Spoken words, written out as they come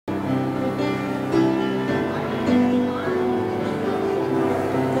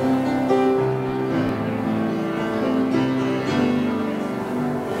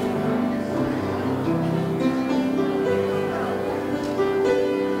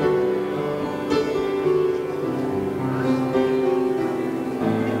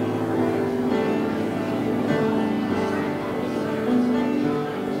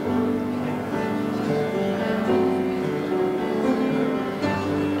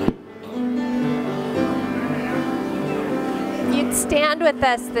would stand with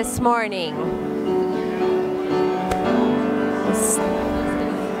us this morning.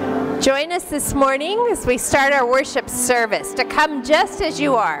 Join us this morning as we start our worship service to come just as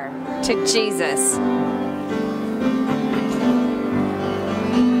you are to Jesus.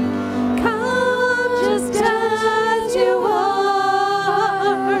 Come just as you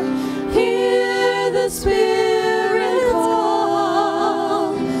are, hear the Spirit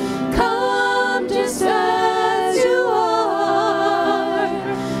call. Come just as you are,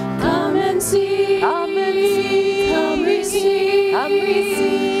 come and see, come receive, come receive.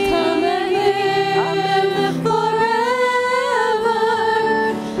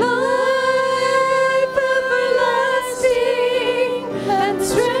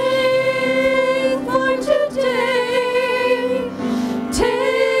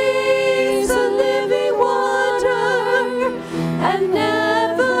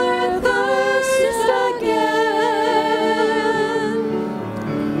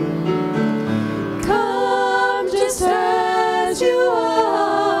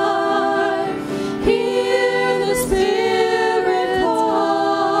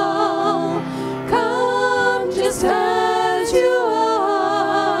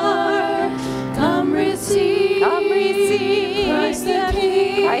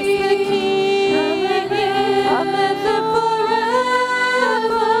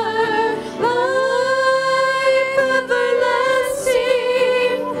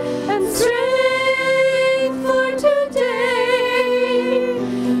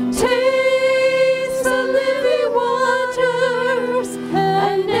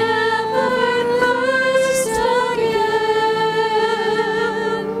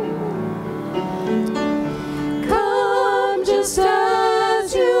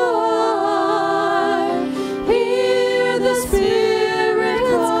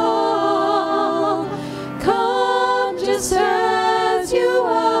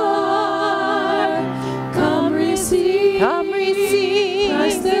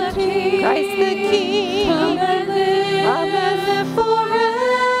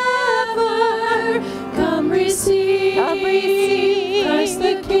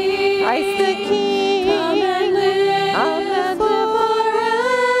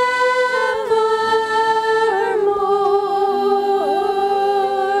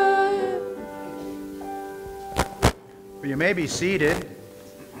 Be seated,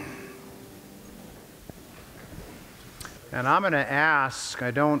 and I'm going to ask,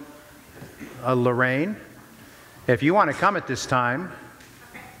 Lorraine, if you want to come at this time,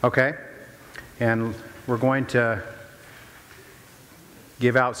 okay, and we're going to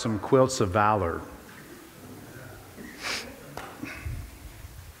give out some quilts of valor.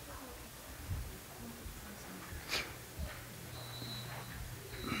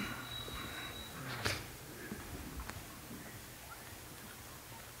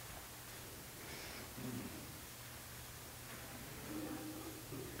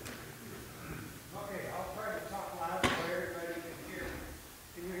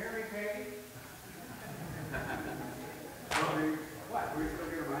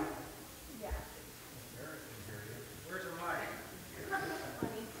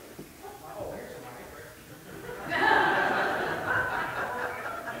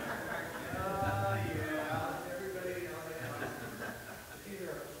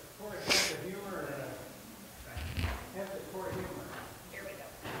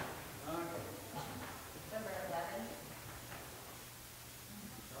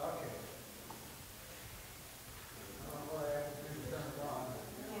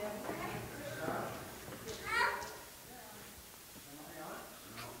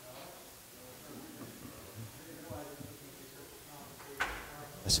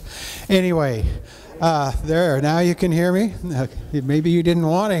 Anyway, there, now you can hear me. Maybe you didn't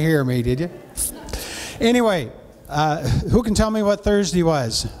want to hear me, did you? Anyway, who can tell me what Thursday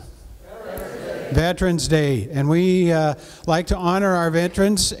was? Veterans Day. And we like to honor our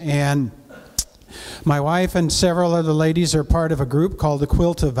veterans, and my wife and several of the ladies are part of a group called the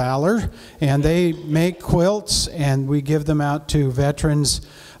Quilt of Valor, and they make quilts, and we give them out to veterans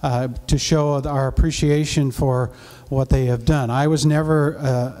to show our appreciation for what they have done. I was never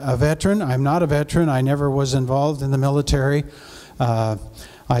a veteran. I'm not a veteran. I never was involved in the military.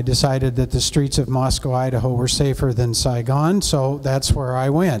 I decided that the streets of Moscow, Idaho were safer than Saigon, so that's where I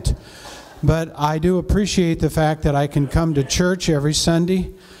went. But I do appreciate the fact that I can come to church every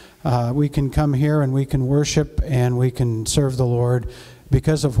Sunday. We can come here and we can worship and we can serve the Lord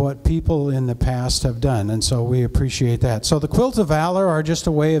because of what people in the past have done, and so we appreciate that. So the Quilts of Valor are just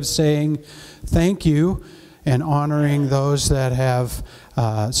a way of saying thank you and honoring those that have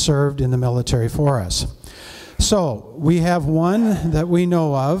served in the military for us. So we have one that we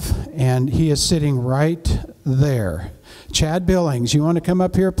know of, and he is sitting right there. Chad Billings, you want to come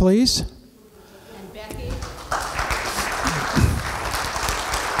up here, please? And Becky.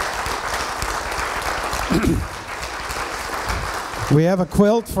 We have a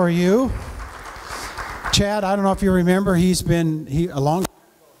quilt for you. Chad, I don't know if you remember, he a long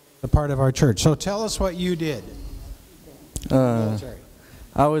a part of our church. So tell us what you did.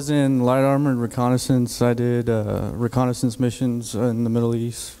 I was in light armored reconnaissance. I did reconnaissance missions in the Middle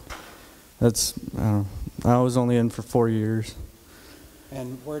East. I was only in for 4 years.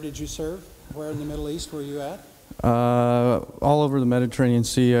 And where did you serve? Where in the Middle East were you at? All over the Mediterranean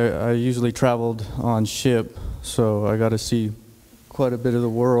Sea. I usually traveled on ship, so I got to see quite a bit of the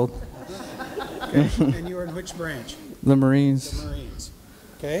world. And you were in which branch? The Marines. The Marines.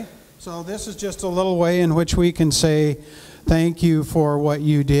 Okay. So this is just a little way in which we can say thank you for what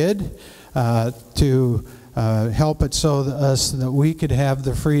you did to help it so that we could have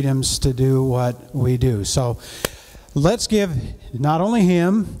the freedoms to do what we do. So let's give not only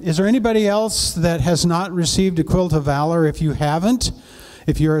him, is there anybody else that has not received a Quilt of Valor? If you haven't,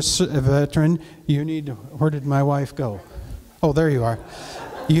 if you're a veteran, you need to, where did my wife go? Oh, there you are.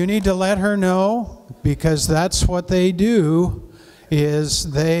 You need to let her know, because that's what they do,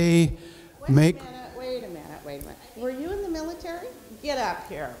 is they make... Wait a minute. Were you in the military? Get up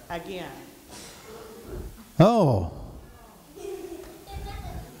here again. Oh.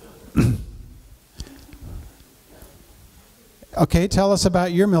 Okay, tell us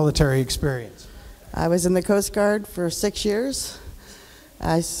about your military experience. I was in the Coast Guard for 6 years.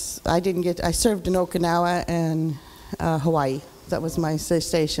 I served in Okinawa and Hawaii. That was my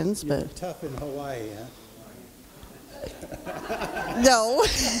stations. You're but tough in Hawaii, huh? no.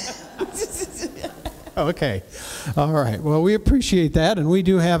 Okay. All right. Well, we appreciate that, and we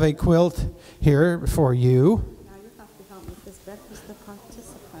do have a quilt here for you. Now you have to help me because Becky's the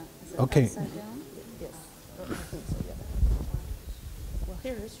participant. Is it Okay. upside down? Yes. I think so, yeah. Well,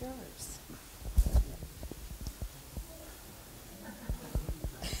 here is yours.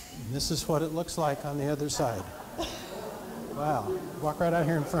 And this is what it looks like on the other side. Wow. Walk right out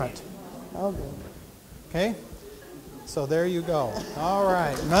here in front. Oh, good. Okay? So there you go. All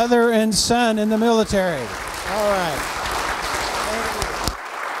right. Mother and son in the military. All right.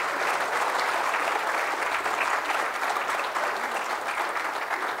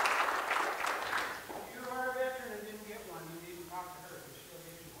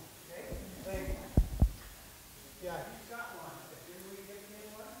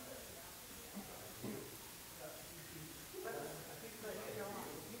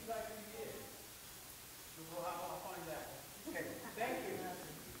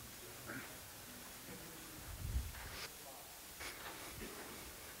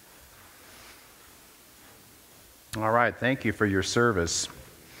 All right, thank you for your service.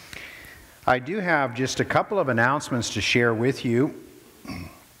 I do have just a couple of announcements to share with you.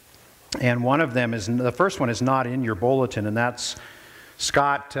 And one of them is, the first one is not in your bulletin, and that's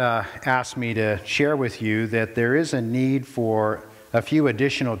Scott asked me to share with you that there is a need for a few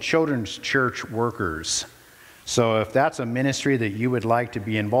additional children's church workers. So if that's a ministry that you would like to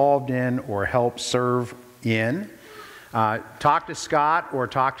be involved in or help serve in, talk to Scott or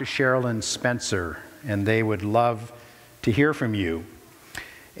talk to Sherilyn Spencer, and they would love to hear from you.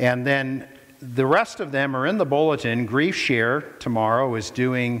 And then the rest of them are in the bulletin. Grief Share tomorrow is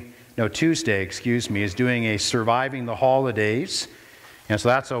doing, Tuesday, is doing a Surviving the Holidays. And so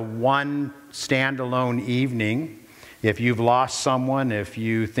that's a one standalone evening. If you've lost someone, if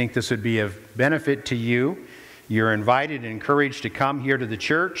you think this would be of benefit to you, you're invited and encouraged to come here to the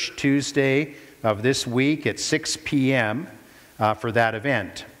church Tuesday of this week at 6 p.m. For that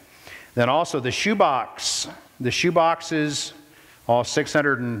event. Then also the shoebox. The shoeboxes, all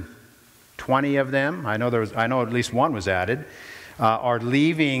 620 of them, I know at least one was added, are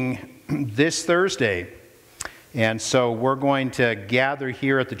leaving this Thursday. And so we're going to gather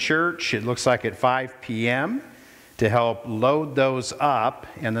here at the church, it looks like at 5 p.m., to help load those up,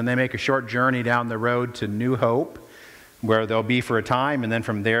 and then they make a short journey down the road to New Hope, where they'll be for a time, and then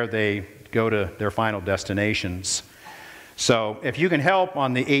from there they go to their final destinations. So if you can help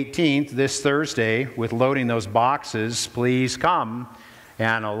on the 18th, this Thursday, with loading those boxes, please come.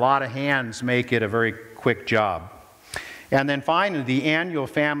 And a lot of hands make it a very quick job. And then finally, the annual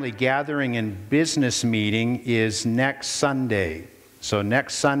family gathering and business meeting is next Sunday. So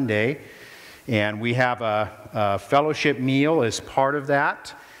next Sunday, and we have a fellowship meal as part of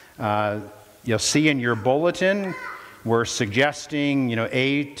that. You'll see in your bulletin, we're suggesting,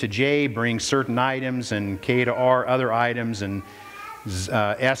 A to J bring certain items, and K to R other items, and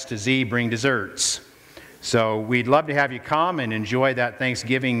S to Z bring desserts. So we'd love to have you come and enjoy that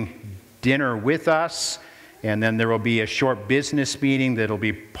Thanksgiving dinner with us. And then there will be a short business meeting that'll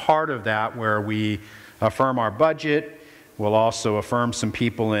be part of that where we affirm our budget. We'll also affirm some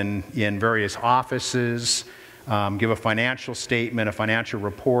people in various offices, give a financial statement, a financial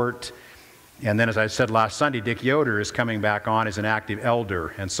report. And then, as I said last Sunday, Dick Yoder is coming back on as an active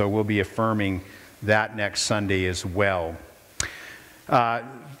elder. And so we'll be affirming that next Sunday as well.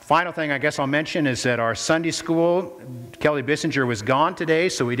 Final thing I guess I'll mention is that our Sunday school, Kelly Bissinger was gone today,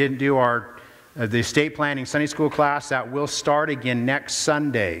 so we didn't do the estate planning Sunday school class. That will start again next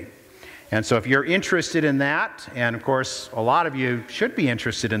Sunday. And so if you're interested in that, and of course a lot of you should be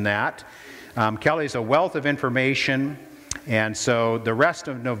interested in that, Kelly's a wealth of information, and so the rest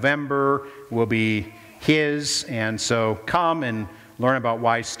of November will be his, and so come and learn about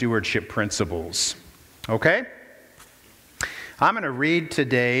wise stewardship principles. Okay? I'm going to read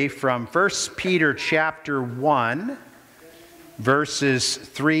today from 1 Peter chapter 1, verses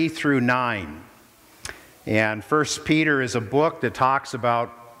 3 through 9. And 1 Peter is a book that talks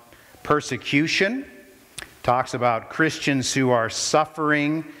about persecution, talks about Christians who are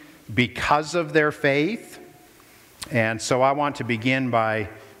suffering because of their faith. And so I want to begin by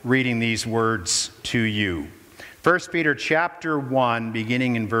reading these words to you. 1 Peter chapter 1,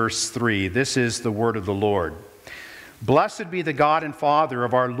 beginning in verse 3. This is the word of the Lord. Blessed be the God and Father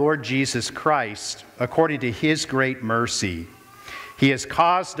of our Lord Jesus Christ, according to his great mercy. He has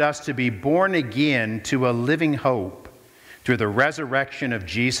caused us to be born again to a living hope through the resurrection of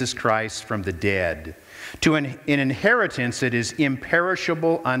Jesus Christ from the dead, to an inheritance that is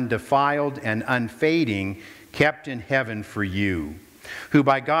imperishable, undefiled, and unfading, kept in heaven for you, who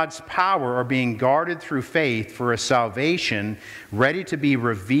by God's power are being guarded through faith for a salvation ready to be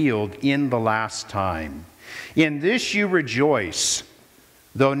revealed in the last time. In this you rejoice,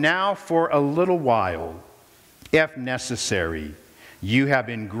 though now for a little while, if necessary, you have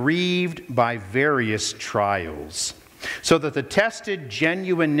been grieved by various trials, so that the tested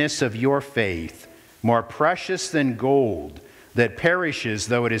genuineness of your faith, more precious than gold that perishes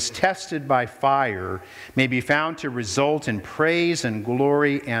though it is tested by fire, may be found to result in praise and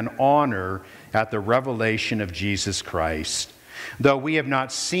glory and honor at the revelation of Jesus Christ. Though we have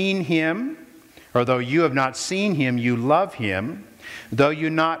not seen him, or though you have not seen him, you love him. Though you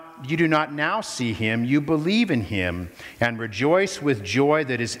do not now see him, you believe in him and rejoice with joy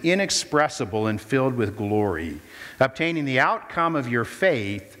that is inexpressible and filled with glory, obtaining the outcome of your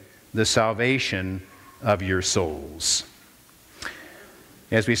faith, the salvation of your souls.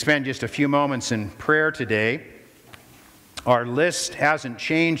 As we spend just a few moments in prayer today, our list hasn't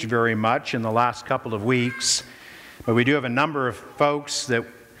changed very much in the last couple of weeks, but we do have a number of folks that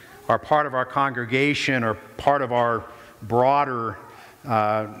are part of our congregation or part of our broader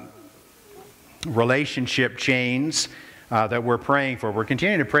relationship chains that we're praying for. We're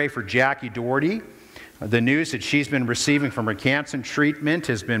continuing to pray for Jackie Doherty. The news that she's been receiving from her cancer treatment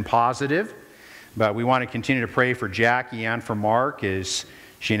has been positive, but we want to continue to pray for Jackie and for Mark as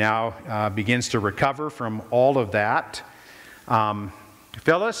she now begins to recover from all of that.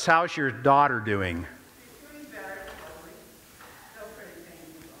 Phyllis, how's your daughter doing? She's doing better, still pretty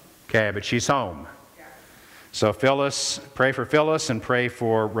painful. Okay, but she's home. So Phyllis, pray for Phyllis and pray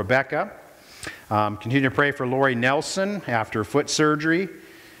for Rebecca. Continue to pray for Lori Nelson after foot surgery.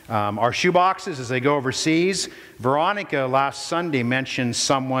 Our shoeboxes as they go overseas. Veronica last Sunday mentioned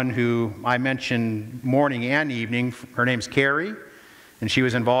someone who I mentioned morning and evening. Her name's Carrie, and she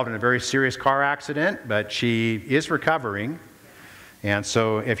was involved in a very serious car accident, but she is recovering. And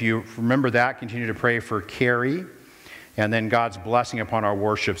so if you remember that, continue to pray for Carrie. And then God's blessing upon our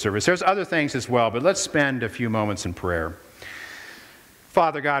worship service. There's other things as well, but let's spend a few moments in prayer.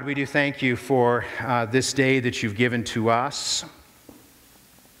 Father God, we do thank you for this day that you've given to us.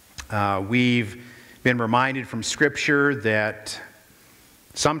 We've been reminded from Scripture that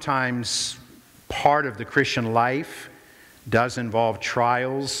sometimes part of the Christian life does involve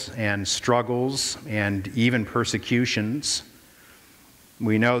trials and struggles and even persecutions.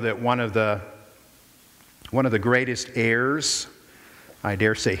 We know that one of the greatest errors, I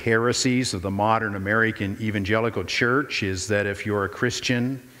dare say heresies, of the modern American evangelical church is that if you're a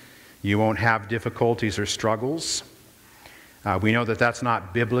Christian, you won't have difficulties or struggles. We know that that's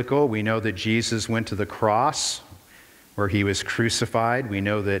not biblical. We know that Jesus went to the cross where he was crucified. We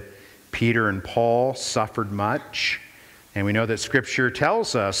know that Peter and Paul suffered much. And we know that Scripture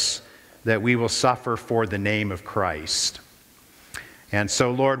tells us that we will suffer for the name of Christ. And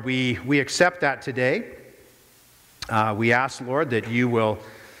so, Lord, we accept that today. We ask, Lord, that you will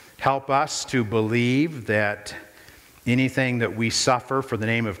help us to believe that anything that we suffer for the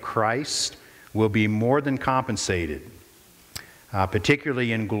name of Christ will be more than compensated,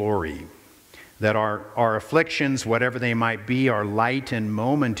 particularly in glory. That our afflictions, whatever they might be, are light and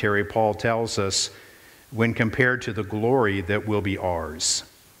momentary, Paul tells us, when compared to the glory that will be ours.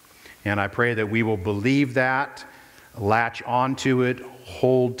 And I pray that we will believe that, latch onto it,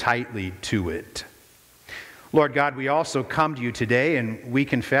 hold tightly to it. Lord God, we also come to you today and we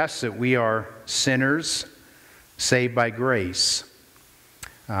confess that we are sinners saved by grace.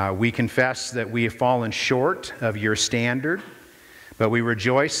 We confess that we have fallen short of your standard, but we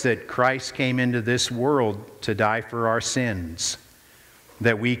rejoice that Christ came into this world to die for our sins,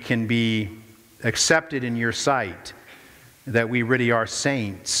 that we can be accepted in your sight, that we really are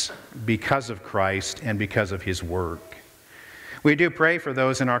saints because of Christ and because of his work. We do pray for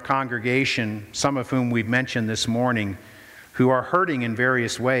those in our congregation, some of whom we've mentioned this morning, who are hurting in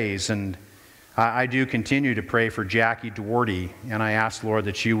various ways. And I do continue to pray for Jackie Duarte, and I ask, Lord,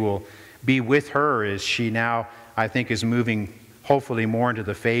 that you will be with her as she now, I think, is moving hopefully more into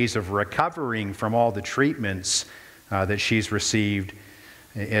the phase of recovering from all the treatments that she's received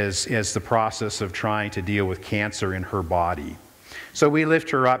as the process of trying to deal with cancer in her body. So we lift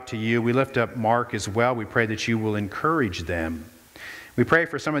her up to you. We lift up Mark as well. We pray that you will encourage them. We pray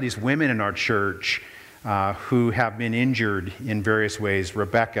for some of these women in our church who have been injured in various ways,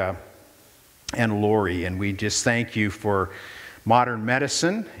 Rebecca and Lori. And we just thank you for modern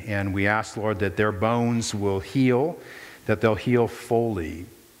medicine. And we ask, Lord, that their bones will heal, that they'll heal fully.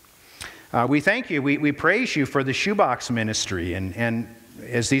 We thank you. We praise you for the shoebox ministry. And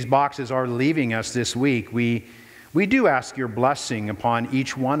as these boxes are leaving us this week, we do ask your blessing upon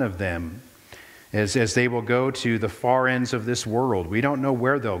each one of them as they will go to the far ends of this world. We don't know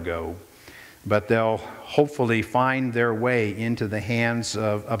where they'll go, but they'll hopefully find their way into the hands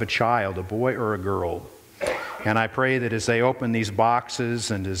of a child, a boy or a girl. And I pray that as they open these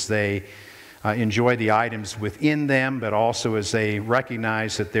boxes and as they enjoy the items within them, but also as they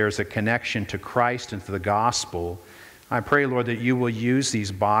recognize that there's a connection to Christ and to the gospel, I pray, Lord, that you will use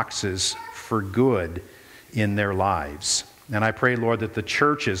these boxes for good in their lives. And I pray, Lord, that the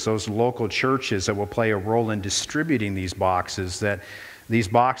churches, those local churches that will play a role in distributing these boxes, that these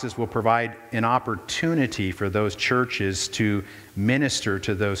boxes will provide an opportunity for those churches to minister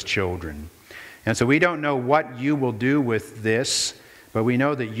to those children. And so we don't know what you will do with this, but we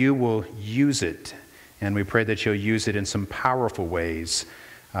know that you will use it. And we pray that you'll use it in some powerful ways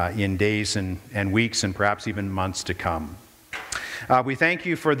in days and weeks and perhaps even months to come. We thank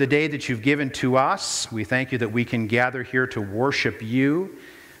you for the day that you've given to us. We thank you that we can gather here to worship you.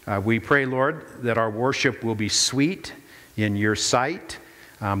 We pray, Lord, that our worship will be sweet in your sight,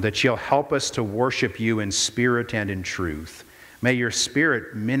 that you'll help us to worship you in spirit and in truth. May your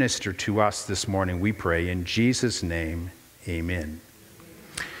Spirit minister to us this morning, we pray. In Jesus' name, amen.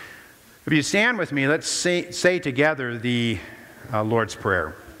 If you stand with me, let's say together the Lord's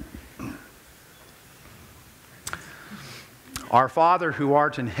Prayer. Our Father who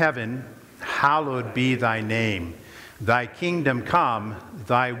art in heaven, hallowed be thy name. Thy kingdom come,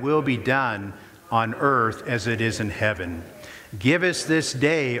 thy will be done on earth as it is in heaven. Give us this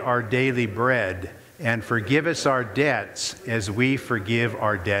day our daily bread, and forgive us our debts as we forgive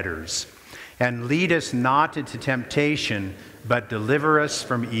our debtors. And lead us not into temptation, but deliver us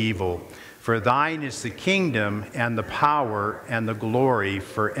from evil. For thine is the kingdom and the power and the glory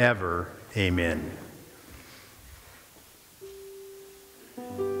forever. Amen.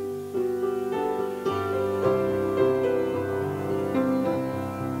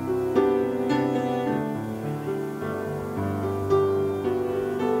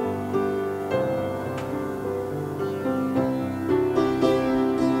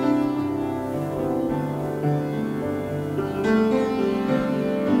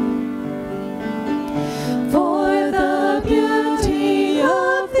 For the beauty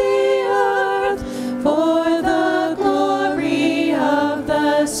of the earth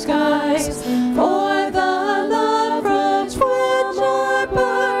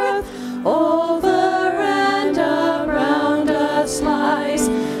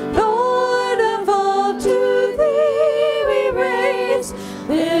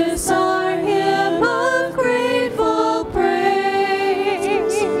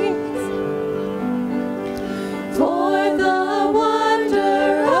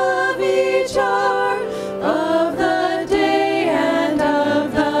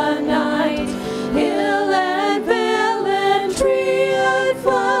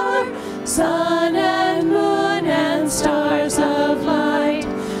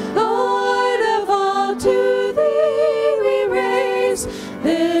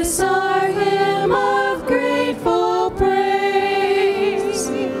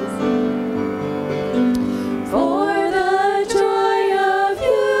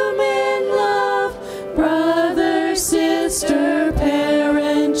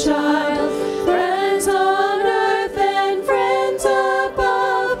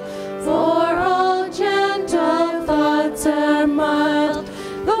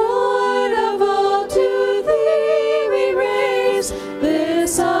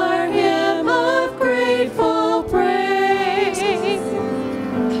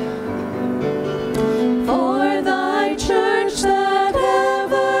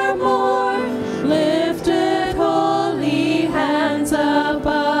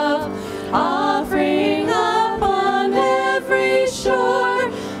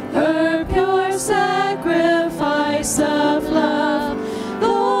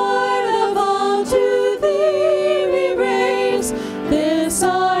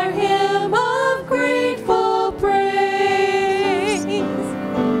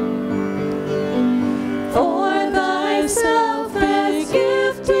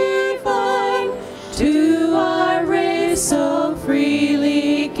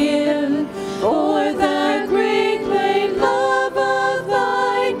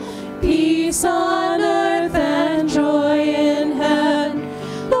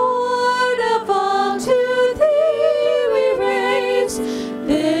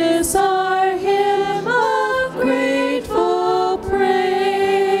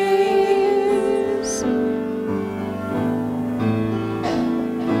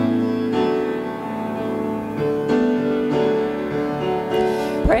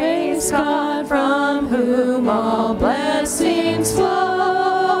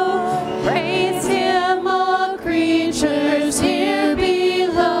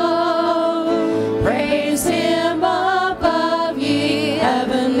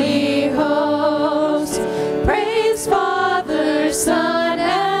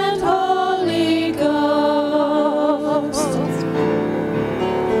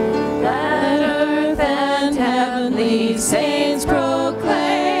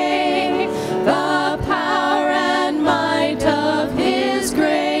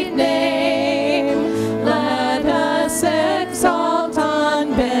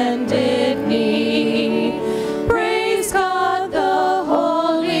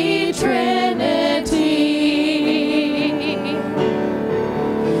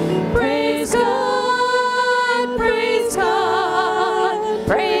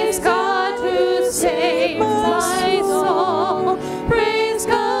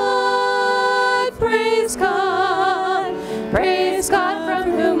God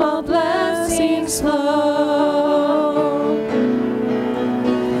from whom all blessings flow.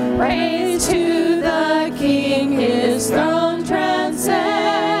 Praise to the King, his throne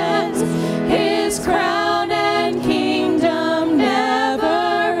transcends, his crown and kingdom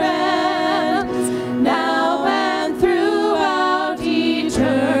never ends, now and throughout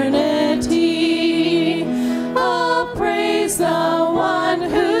eternity. Oh, praise the one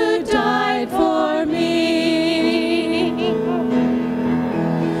who died for me.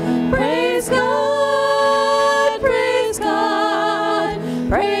 Praise God, praise God,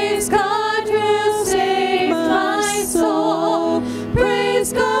 praise God who saved my soul.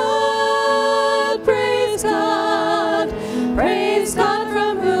 Praise God, praise God, praise God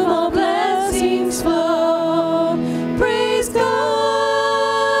from whom all blessings flow. Praise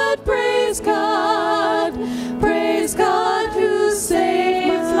God, praise God, praise God who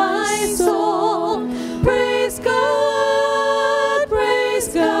saved my soul. Praise God, praise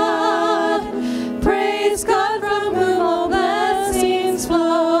God, praise God from whom all blessings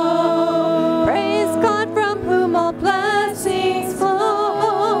flow. Praise God from whom all blessings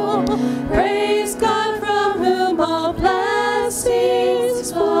flow. Praise God from whom all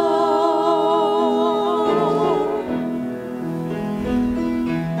blessings flow.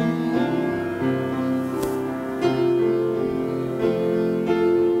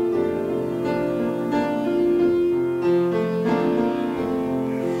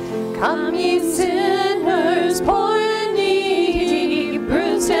 Come ye sinners, poor and needy,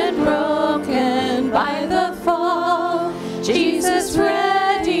 bruised and broken by the fall. Jesus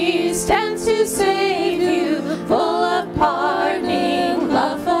ready stands to save you, full of pardoning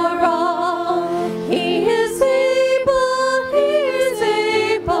love for all. He is able, he is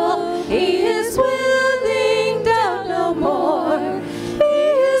able, he is willing, doubt no more. He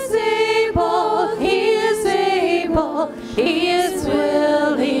is able, he is able, he is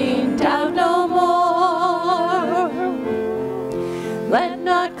willing, doubt no more. Let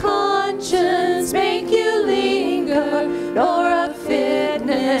not conscience make you linger, nor of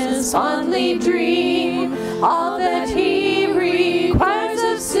fitness fondly dream. All that he requires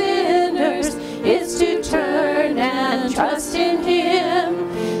of sinners is to turn and trust in him.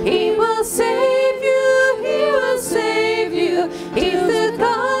 He will save you, he will save you. He's the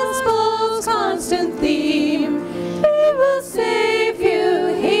gospel's constant theme. He will save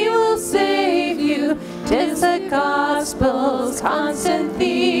you, he will save you. 'Tis the gospel's constant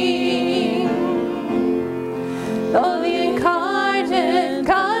theme. Though the incarnate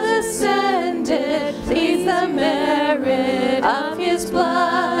God ascended, please the merit of his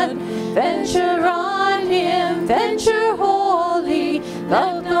blood. Venture on him, venture wholly,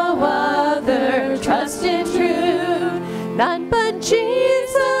 love no other, trust in truth. None but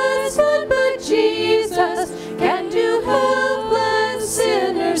Jesus, none but Jesus can do helpless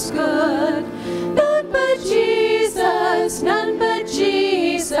sinners good. None but Jesus, none but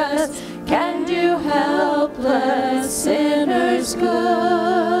Jesus can do helpless sinners good.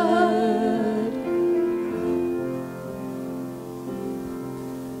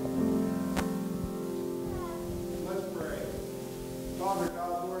 Let's pray. Father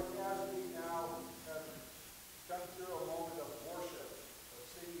God, Lord, as we now have come through a moment of worship, of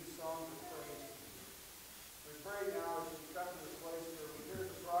singing songs of praise to you, we pray now as we come to this place where we hear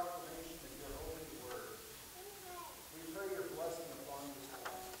the proclamation of your holy word. We pray your blessing upon this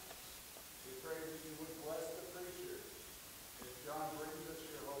time. We pray that you would bless the preacher as John brings us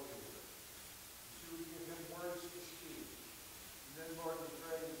your holy word. That you would give him words to speak. And then, Lord, we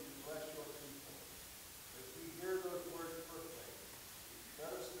pray that you bless your people. As we hear those words proclaimed,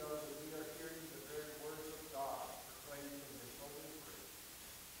 let us know that we are hearing the very words of God proclaimed from his holy word.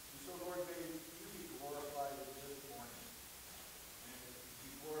 And so, Lord, may you be glorified in this morning. And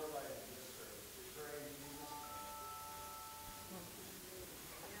be glorified in this service. We pray in Jesus' name.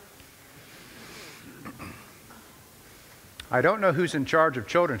 I don't know who's in charge of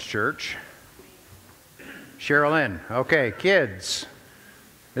Children's Church. Cheryl Lynn. Okay, kids,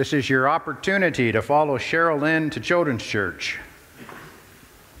 this is your opportunity to follow Cheryl Lynn to Children's Church.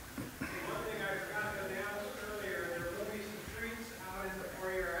 One thing I forgot to announce earlier, there will be some treats out in the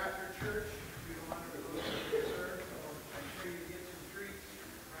foyer after church. If you don't want to go to the service, so make sure you get some treats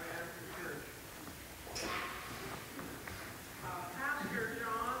right after church. Pastor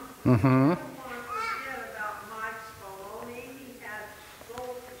John, Mm-hmm. I don't want to forget about Mike Spallone. He had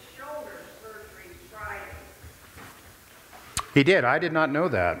shoulder surgery Friday. He did. I did not know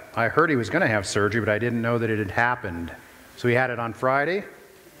that. I heard he was going to have surgery, but I didn't know that it had happened. So he had it on Friday?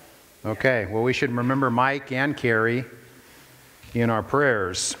 Okay. Well, we should remember Mike and Carrie in our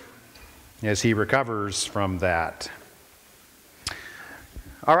prayers as he recovers from that.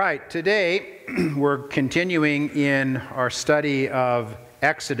 All right, today we're continuing in our study of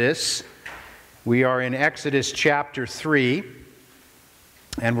Exodus. We are in Exodus chapter 3,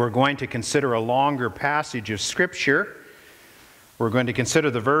 and we're going to consider a longer passage of Scripture. We're going to consider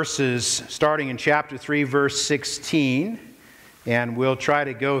the verses starting in chapter 3, verse 16, and we'll try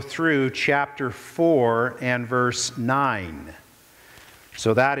to go through chapter 4 and verse 9.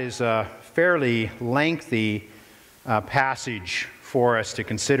 So that is a fairly lengthy passage for us to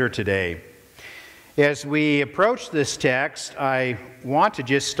consider today. As we approach this text, I want to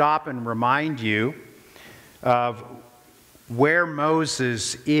just stop and remind you of where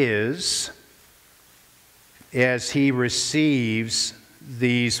Moses is as he receives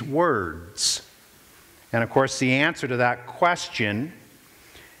these words. And of course, the answer to that question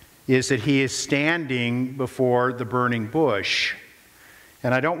is that he is standing before the burning bush.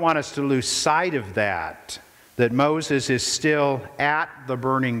 And I don't want us to lose sight of that Moses is still at the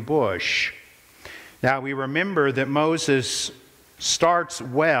burning bush. Now, we remember that Moses starts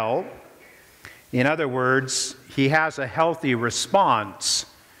well. In other words, he has a healthy response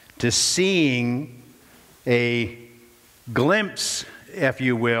to seeing a glimpse, if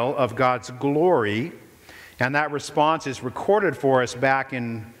you will, of God's glory. And that response is recorded for us back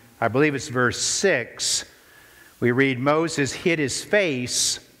in, I believe it's verse 6. We read, Moses hid his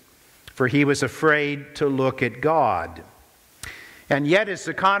face, for he was afraid to look at God. And yet, as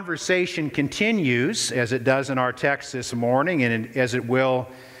the conversation continues, as it does in our text this morning, and as it will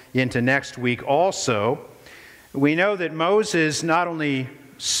into next week also, we know that Moses not only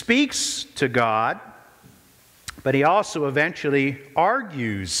speaks to God, but he also eventually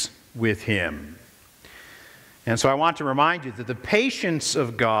argues with him. And so I want to remind you that the patience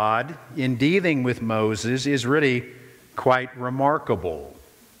of God in dealing with Moses is really quite remarkable.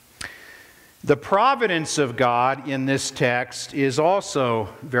 The providence of God in this text is also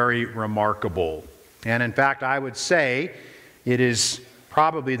very remarkable. And in fact, I would say it is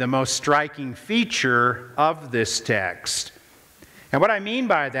probably the most striking feature of this text. And what I mean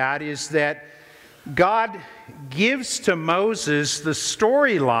by that is that God gives to Moses the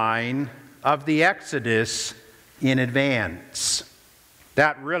storyline of the Exodus in advance.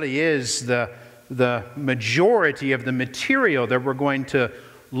 That really is the majority of the material that we're going to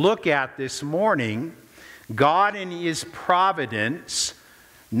look at this morning. God in His providence,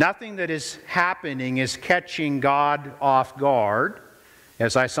 nothing that is happening is catching God off guard.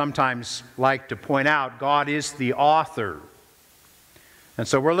 As I sometimes like to point out, God is the author. And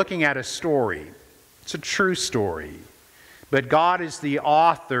so we're looking at a story. It's a true story. But God is the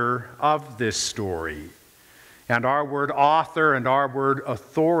author of this story. And our word author and our word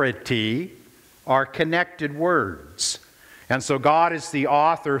authority are connected words. And so God is the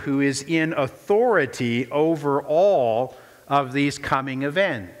author who is in authority over all of these coming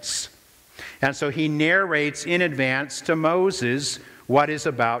events. And so he narrates in advance to Moses what is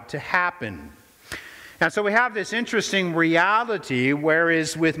about to happen. And so we have this interesting reality,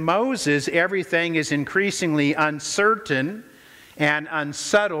 whereas with Moses everything is increasingly uncertain and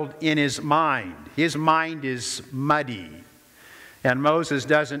unsettled in his mind. His mind is muddy. And Moses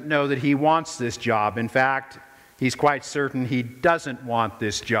doesn't know that he wants this job. In fact, he's quite certain he doesn't want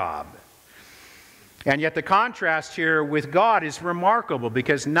this job. And yet the contrast here with God is remarkable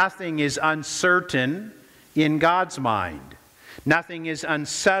because nothing is uncertain in God's mind. Nothing is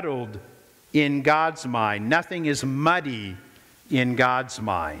unsettled in God's mind. Nothing is muddy in God's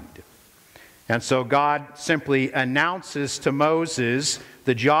mind. And so God simply announces to Moses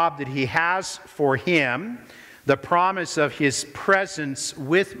the job that he has for him, the promise of his presence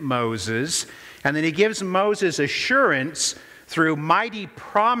with Moses, and then he gives Moses assurance through mighty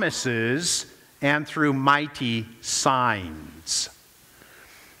promises and through mighty signs.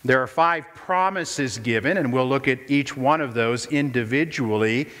 There are 5 promises given, and we'll look at each one of those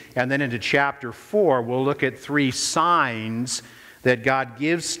individually. And then into chapter 4, we'll look at 3 signs that God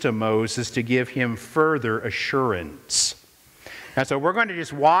gives to Moses to give him further assurance. And so we're going to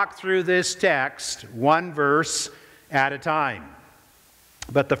just walk through this text one verse at a time.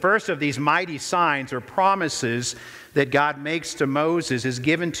 But the first of these mighty signs or promises that God makes to Moses is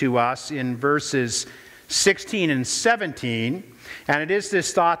given to us in verses 16 and 17. And it is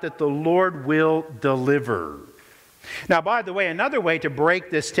this thought that the Lord will deliver. Now, by the way, another way to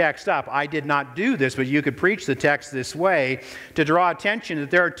break this text up, I did not do this, but you could preach the text this way, to draw attention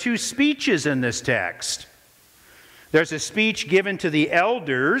that there are 2 speeches in this text. There's a speech given to the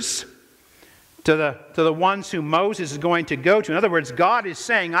elders, to the ones who Moses is going to go to. In other words, God is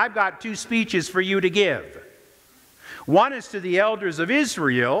saying, I've got 2 speeches for you to give. One is to the elders of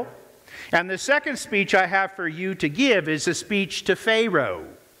Israel, And the second speech I have for you to give is a speech to Pharaoh.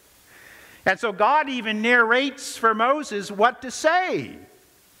 And so God even narrates for Moses what to say.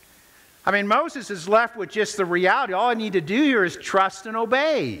 I mean, Moses is left with just the reality. All I need to do here is trust and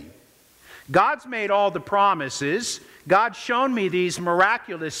obey. God's made all the promises. God's shown me these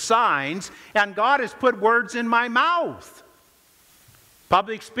miraculous signs, and God has put words in my mouth.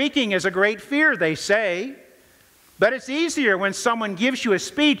 Public speaking is a great fear, they say. But it's easier when someone gives you a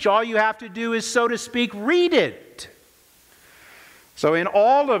speech. All you have to do is, so to speak, read it. So in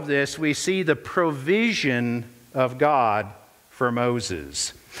all of this, we see the provision of God for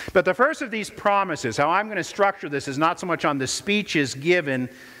Moses. But the first of these promises, how I'm going to structure this, is not so much on the speeches given,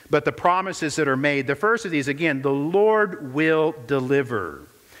 but the promises that are made. The first of these, again, the Lord will deliver.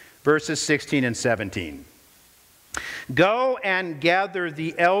 Verses 16 and 17. Go and gather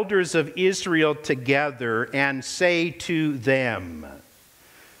the elders of Israel together and say to them.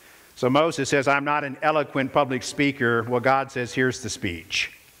 So Moses says, I'm not an eloquent public speaker. Well, God says, here's the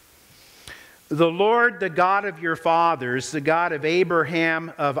speech. The Lord, the God of your fathers, the God of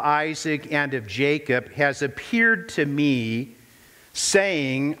Abraham, of Isaac, and of Jacob, has appeared to me,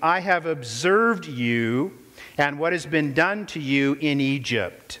 saying, I have observed you and what has been done to you in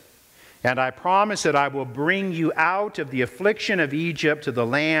Egypt. And I promise that I will bring you out of the affliction of Egypt to the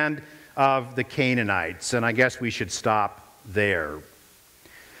land of the Canaanites. And I guess we should stop there.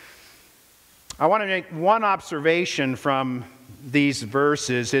 I want to make one observation from these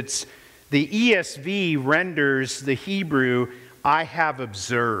verses. It's the ESV renders the Hebrew, I have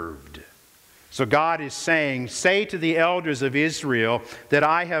observed. So God is saying, say to the elders of Israel that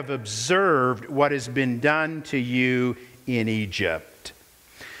I have observed what has been done to you in Egypt.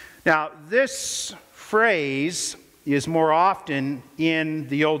 Now, this phrase is more often in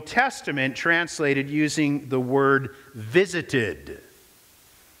the Old Testament translated using the word visited,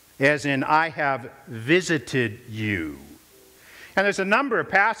 as in, I have visited you. And there's a number of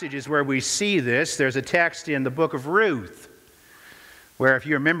passages where we see this. There's a text in the book of Ruth, where if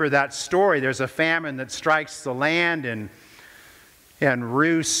you remember that story, there's a famine that strikes the land, and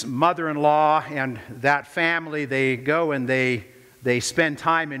Ruth's mother-in-law and that family, they go and they spend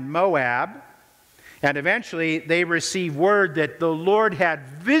time in Moab, and eventually they receive word that the Lord had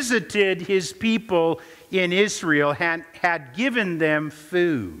visited his people in Israel and had given them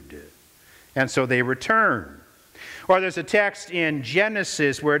food. And so they return. Or there's a text in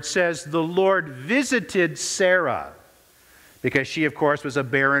Genesis where it says the Lord visited Sarah, because she, of course, was a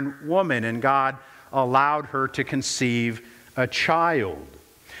barren woman, and God allowed her to conceive a child.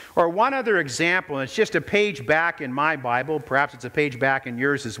 Or one other example, and it's just a page back in my Bible, perhaps it's a page back in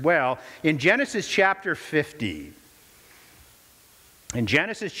yours as well, in Genesis chapter 50. In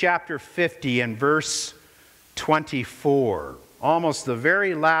Genesis chapter 50 and verse 24, almost the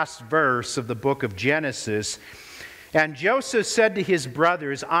very last verse of the book of Genesis, and Joseph said to his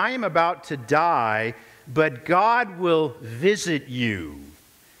brothers, I am about to die, but God will visit you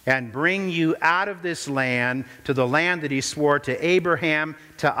and bring you out of this land to the land that he swore to Abraham,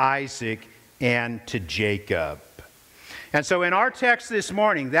 to Isaac, and to Jacob. And so in our text this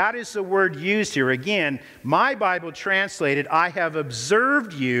morning, that is the word used here. Again, my Bible translated, I have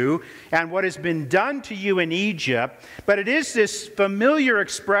observed you and what has been done to you in Egypt. But it is this familiar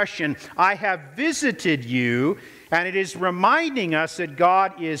expression, I have visited you, and it is reminding us that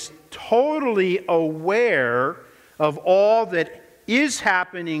God is totally aware of all that is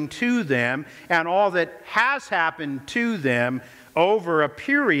happening to them and all that has happened to them over a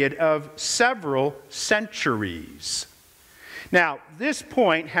period of several centuries. Now, this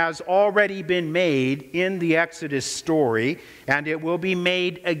point has already been made in the Exodus story, and it will be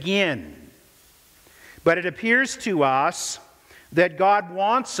made again. But it appears to us that God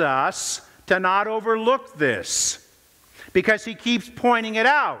wants us to not overlook this, because he keeps pointing it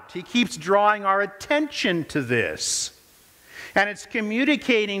out. He keeps drawing our attention to this. And it's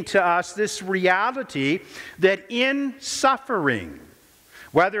communicating to us this reality that in suffering,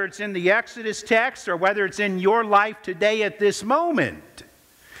 whether it's in the Exodus text or whether it's in your life today at this moment,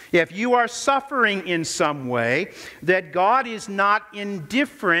 if you are suffering in some way, that God is not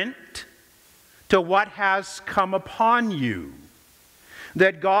indifferent to what has come upon you,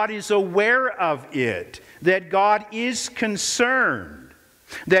 that God is aware of it, that God is concerned,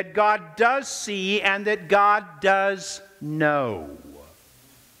 that God does see, and that God does know.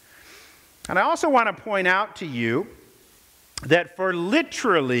 And I also want to point out to you that for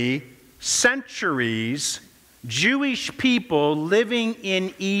literally centuries, Jewish people living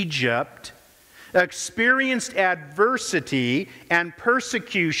in Egypt experienced adversity and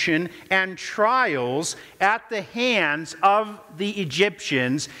persecution and trials at the hands of the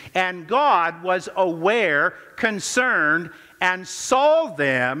Egyptians, and God was aware, concerned, and saw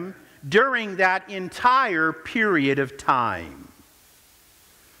them during that entire period of time.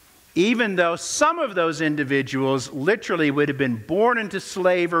 Even though some of those individuals literally would have been born into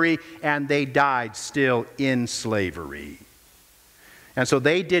slavery and they died still in slavery. And so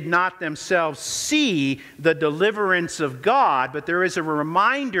they did not themselves see the deliverance of God, but there is a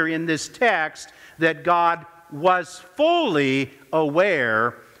reminder in this text that God was fully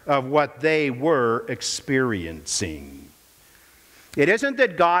aware of what they were experiencing. It isn't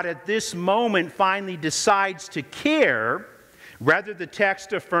that God at this moment finally decides to care. Rather, the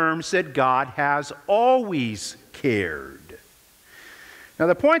text affirms that God has always cared. Now,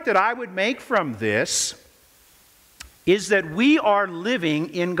 the point that I would make from this is that we are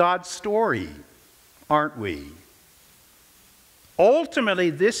living in God's story, aren't we?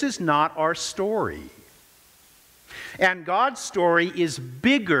 Ultimately, this is not our story. And God's story is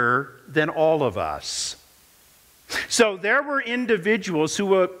bigger than all of us. So there were individuals who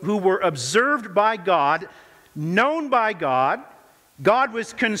were observed by God, known by God. God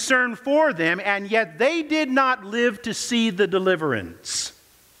was concerned for them, and yet they did not live to see the deliverance.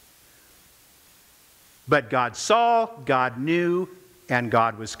 But God saw, God knew, and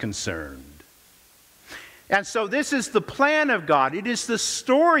God was concerned. And so this is the plan of God. It is the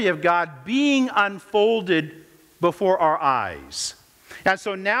story of God being unfolded before our eyes. And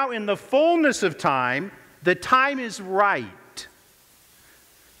so now in the fullness of time, the time is right.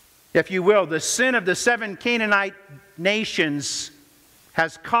 If you will, the sin of the 7 Canaanite nations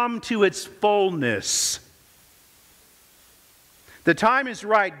has come to its fullness. The time is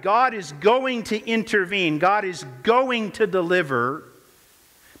right. God is going to intervene. God is going to deliver.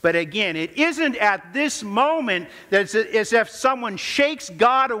 But again, it isn't at this moment that it's as if someone shakes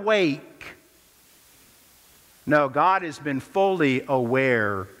God awake. No, God has been fully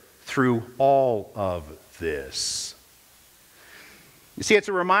aware through all of this. You see, it's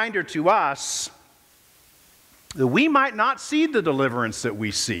a reminder to us that we might not see the deliverance that we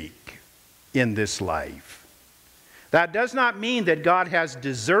seek in this life. That does not mean that God has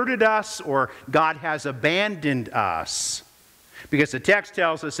deserted us or God has abandoned us, because the text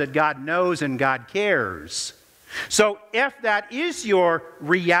tells us that God knows and God cares. So if that is your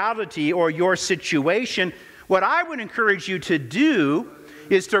reality or your situation, what I would encourage you to do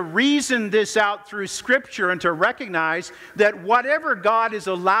is to reason this out through Scripture and to recognize that whatever God is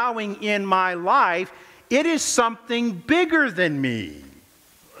allowing in my life, it is something bigger than me.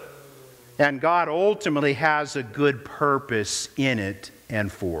 And God ultimately has a good purpose in it and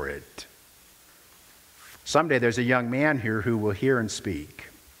for it. Someday there's a young man here who will hear and speak.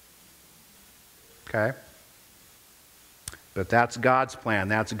 Okay? But that's God's plan,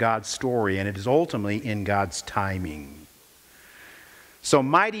 that's God's story, and it is ultimately in God's timing. So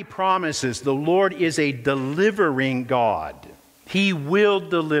mighty promises, the Lord is a delivering God. He will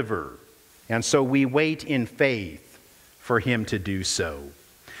deliver. And so we wait in faith for Him to do so.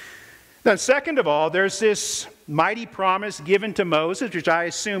 Then second of all, there's this mighty promise given to Moses, which I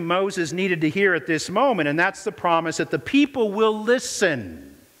assume Moses needed to hear at this moment, and that's the promise that the people will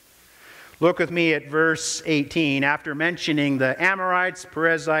listen. Look with me at verse 18. After mentioning the Amorites,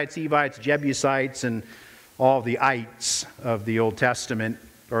 Perizzites, Hivites, Jebusites, and all the ites of the Old Testament,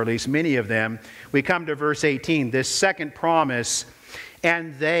 or at least many of them, we come to verse 18, this second promise,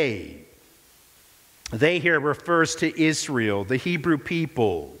 and they here refers to Israel, the Hebrew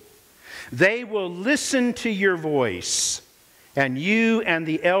people. They will listen to your voice, and you and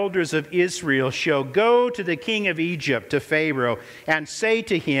the elders of Israel shall go to the king of Egypt, to Pharaoh, and say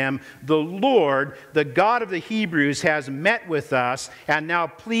to him, the Lord, the God of the Hebrews, has met with us, and now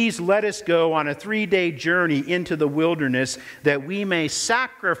please let us go on a 3-day journey into the wilderness, that we may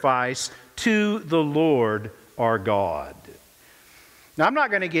sacrifice to the Lord our God. Now, I'm not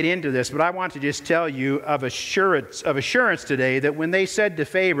going to get into this, but I want to just tell you of assurance today that when they said to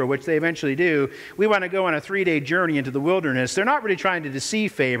Pharaoh, which they eventually do, we want to go on a 3-day journey into the wilderness, they're not really trying to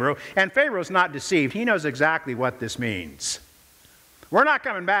deceive Pharaoh, and Pharaoh's not deceived. He knows exactly what this means. We're not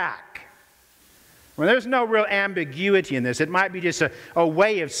coming back. Well, there's no real ambiguity in this. It might be just a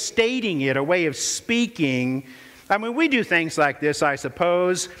way of stating it, a way of speaking. I mean, we do things like this, I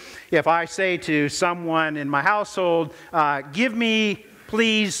suppose. If I say to someone in my household, give me,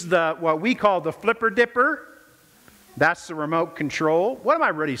 please, what we call the flipper dipper. That's the remote control. What am I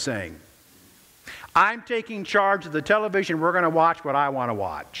really saying? I'm taking charge of the television. We're going to watch what I want to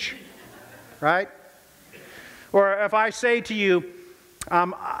watch. Right? Or if I say to you,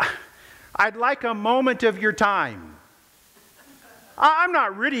 I'd like a moment of your time. I'm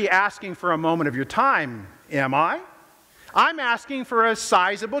not really asking for a moment of your time, am I? I'm asking for a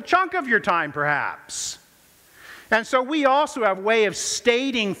sizable chunk of your time, perhaps. And so we also have a way of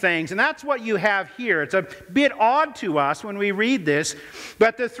stating things, and that's what you have here. It's a bit odd to us when we read this,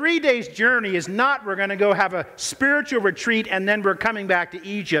 but the 3 days journey is not we're going to go have a spiritual retreat and then we're coming back to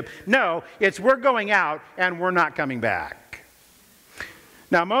Egypt. No, it's we're going out and we're not coming back.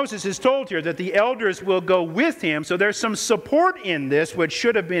 Now Moses is told here that the elders will go with him, so there's some support in this, which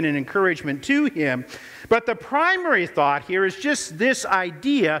should have been an encouragement to him. But the primary thought here is just this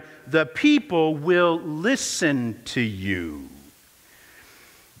idea: the people will listen to you.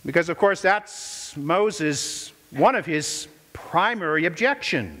 Because, of course, that's Moses, one of his primary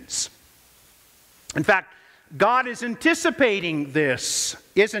objections. In fact, God is anticipating this,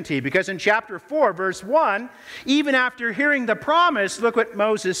 isn't he? Because in chapter 4, verse 1, even after hearing the promise, look what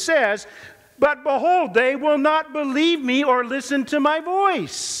Moses says, "But behold, they will not believe me or listen to my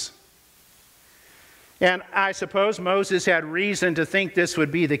voice." And I suppose Moses had reason to think this would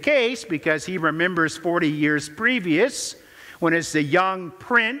be the case because he remembers 40 years previous, when as a young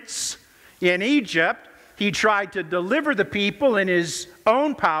prince in Egypt, he tried to deliver the people in his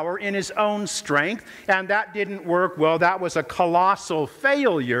own power, in his own strength, and that didn't work well. That was a colossal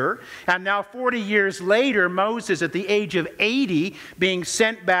failure. And now 40 years later, Moses, at the age of 80, being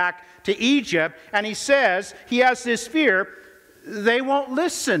sent back to Egypt, and he says, he has this fear: they won't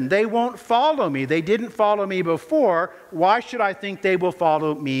listen. They won't follow me. They didn't follow me before. Why should I think they will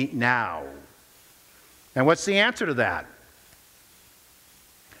follow me now? And what's the answer to that?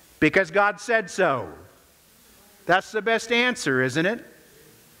 Because God said so. That's the best answer, isn't it?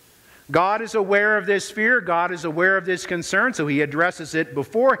 God is aware of this fear. God is aware of this concern, so he addresses it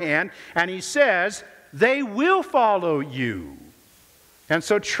beforehand. And he says, they will follow you. And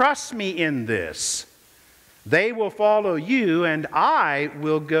so trust me in this. They will follow you, and I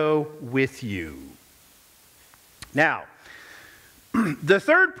will go with you. Now, the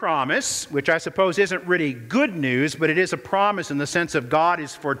third promise, which I suppose isn't really good news, but it is a promise in the sense of God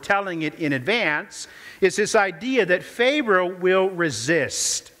is foretelling it in advance, is this idea that Pharaoh will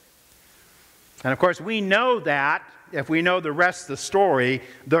resist. And of course, we know that, if we know the rest of the story,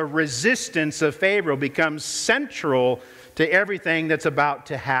 the resistance of Pharaoh becomes central to everything that's about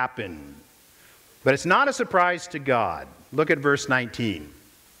to happen. But it's not a surprise to God. Look at verse 19.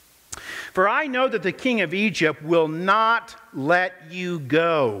 "For I know that the king of Egypt will not let you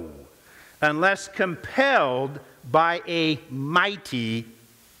go unless compelled by a mighty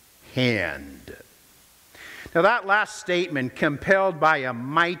hand." Now that last statement, compelled by a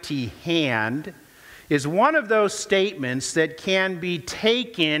mighty hand, is one of those statements that can be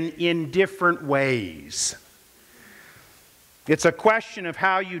taken in different ways. It's a question of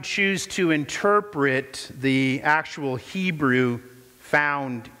how you choose to interpret the actual Hebrew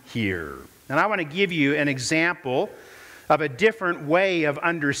found here. And I want to give you an example of a different way of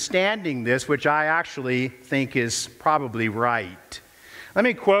understanding this, which I actually think is probably right. Let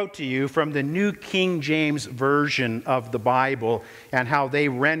me quote to you from the New King James Version of the Bible and how they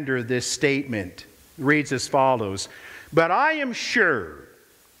render this statement. It reads as follows: "But I am sure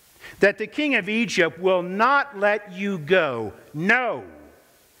that the king of Egypt will not let you go, no,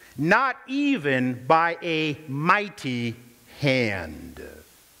 not even by a mighty hand."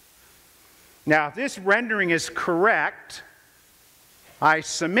 Now, if this rendering is correct, I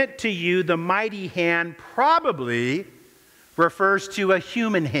submit to you the mighty hand probably refers to a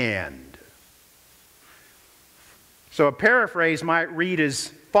human hand. So a paraphrase might read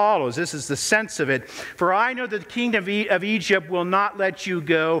as follows. This is the sense of it. "For I know that the king of Egypt will not let you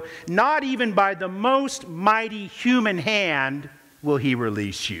go, not even by the most mighty human hand will he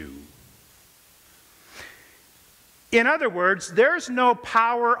release you." In other words, there's no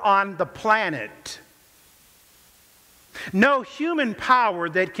power on the planet, no human power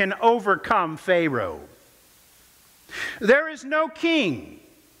that can overcome Pharaoh. There is no king,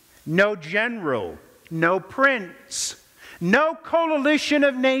 no general, no prince, no coalition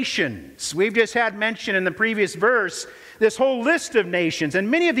of nations. We've just had mention in the previous verse this whole list of nations, and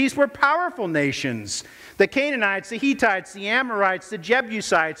many of these were powerful nations. The Canaanites, the Hittites, the Amorites, the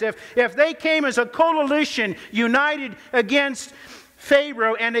Jebusites. If they came as a coalition united against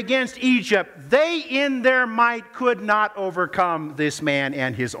Pharaoh and against Egypt, they in their might could not overcome this man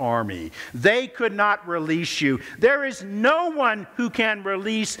and his army. They could not release you. There is no one who can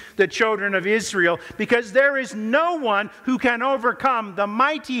release the children of Israel, because there is no one who can overcome the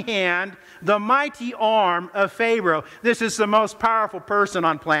mighty hand, the mighty arm of Pharaoh. This is the most powerful person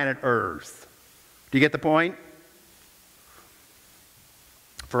on planet Earth. Do you get the point?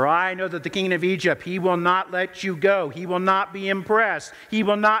 For I know that the king of Egypt, he will not let you go. He will not be impressed. He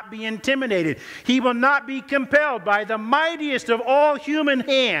will not be intimidated. He will not be compelled by the mightiest of all human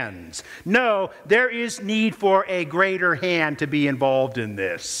hands. No, there is need for a greater hand to be involved in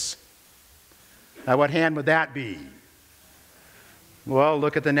this. Now, what hand would that be? Well,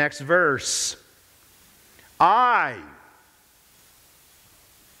 look at the next verse. I,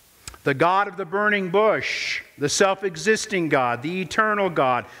 the God of the burning bush, the self-existing God, the eternal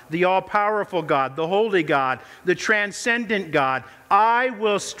God, the all-powerful God, the holy God, the transcendent God, I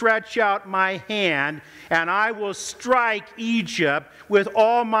will stretch out my hand and I will strike Egypt with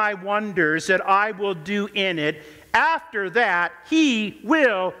all my wonders that I will do in it. After that, he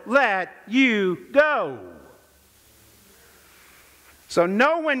will let you go. So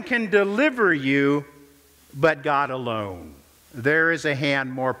no one can deliver you but God alone. There is a hand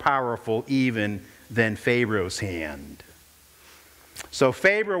more powerful even than Pharaoh's hand. So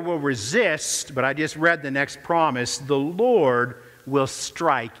Pharaoh will resist, but I just read the next promise. The Lord will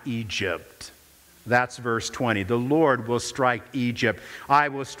strike Egypt. That's verse 20. The Lord will strike Egypt. I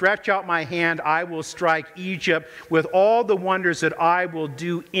will stretch out my hand. I will strike Egypt with all the wonders that I will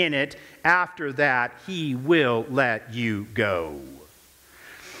do in it. After that, he will let you go.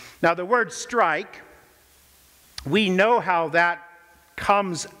 Now the word strike, we know how that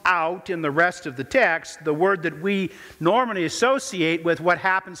comes out in the rest of the text. The word that we normally associate with what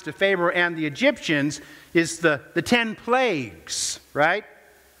happens to Pharaoh and the Egyptians is the 10 plagues, right?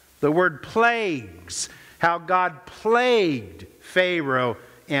 The word plagues, how God plagued Pharaoh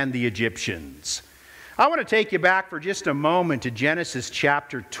and the Egyptians. I want to take you back for just a moment to Genesis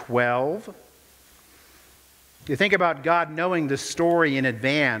chapter 12. You think about God knowing the story in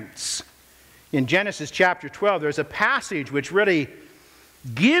advance. In Genesis chapter 12, there's a passage which really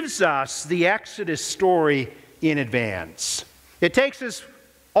gives us the Exodus story in advance. It takes us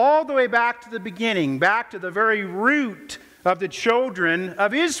all the way back to the beginning, back to the very root of the children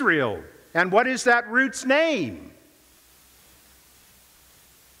of Israel. And what is that root's name?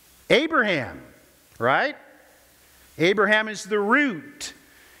 Abraham, right? Abraham is the root.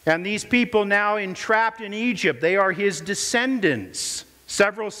 And these people now entrapped in Egypt, they are his descendants,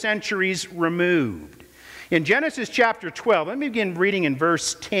 several centuries removed. In Genesis chapter 12, let me begin reading in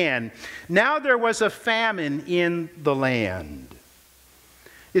verse 10. Now there was a famine in the land.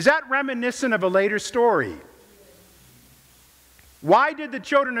 Is that reminiscent of a later story? Why did the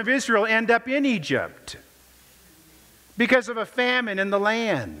children of Israel end up in Egypt? Because of a famine in the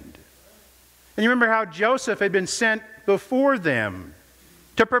land. And you remember how Joseph had been sent before them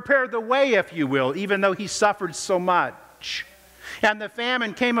to prepare the way, if you will, even though he suffered so much. And the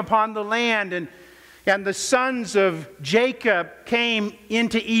famine came upon the land, and the sons of Jacob came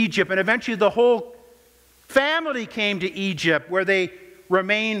into Egypt, and eventually the whole family came to Egypt, where they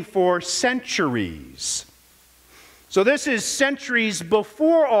remained for centuries. So this is centuries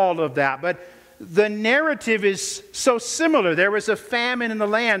before all of that, but the narrative is so similar. There was a famine in the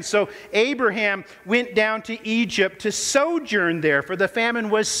land, so Abraham went down to Egypt to sojourn there, for the famine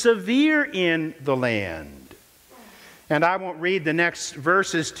was severe in the land. And I won't read the next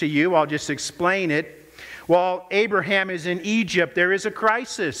verses to you, I'll just explain it. While Abraham is in Egypt, there is a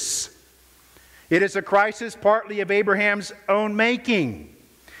crisis. It is a crisis partly of Abraham's own making.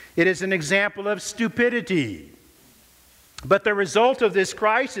 It is an example of stupidity. But the result of this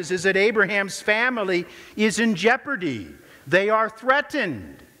crisis is that Abraham's family is in jeopardy. They are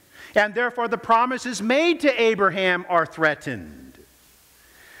threatened. And therefore the promises made to Abraham are threatened.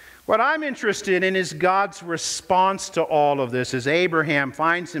 What I'm interested in is God's response to all of this as Abraham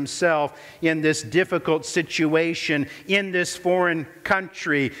finds himself in this difficult situation in this foreign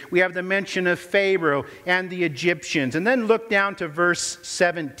country. We have the mention of Pharaoh and the Egyptians. And then look down to verse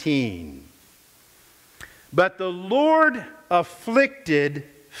 17. But the Lord afflicted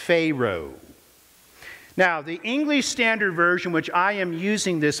Pharaoh. Now, the English Standard Version, which I am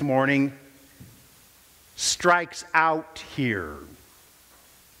using this morning, strikes out here.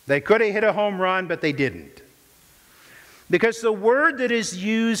 They could have hit a home run, but they didn't. Because the word that is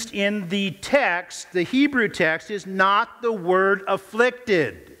used in the text, the Hebrew text, is not the word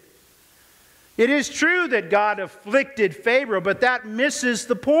afflicted. It is true that God afflicted Pharaoh, but that misses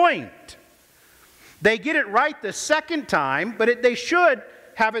the point. They get it right the second time, but they should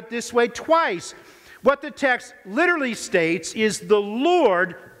have it this way twice. What the text literally states is the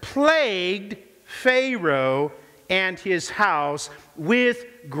Lord plagued Pharaoh and his house with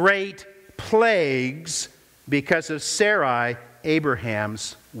great plagues because of Sarai,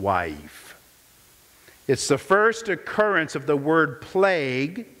 Abraham's wife. It's the first occurrence of the word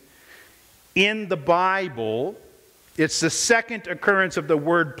plague in the Bible. It's the second occurrence of the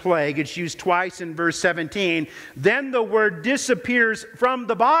word plague. It's used twice in verse 17. Then the word disappears from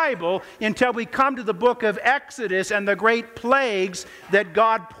the Bible until we come to the book of Exodus and the great plagues that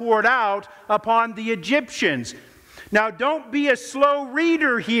God poured out upon the Egyptians. Now, don't be a slow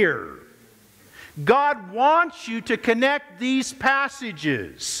reader here. God wants you to connect these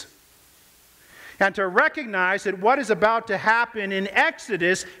passages and to recognize that what is about to happen in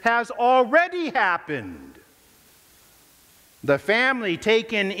Exodus has already happened. The family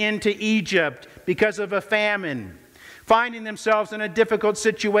taken into Egypt because of a famine, finding themselves in a difficult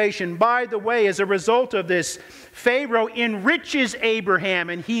situation. By the way, as a result of this, Pharaoh enriches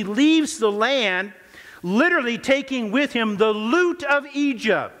Abraham and he leaves the land, literally taking with him the loot of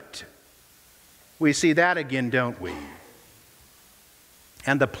Egypt. We see that again, don't we?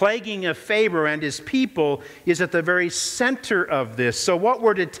 And the plaguing of Pharaoh and his people is at the very center of this. So what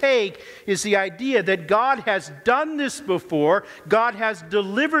we're to take is the idea that God has done this before, God has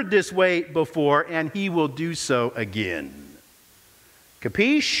delivered this way before, and he will do so again.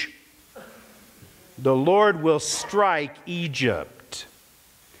 Capiche? The Lord will strike Egypt.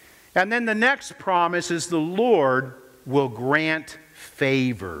 And then the next promise is the Lord will grant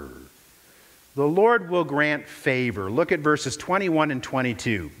favor. The Lord will grant favor. Look at verses 21 and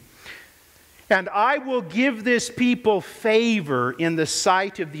 22. And I will give this people favor in the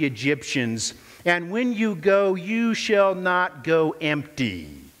sight of the Egyptians, and when you go, you shall not go empty.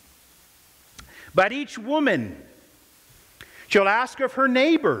 But each woman shall ask of her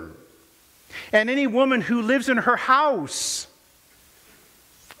neighbor, and any woman who lives in her house.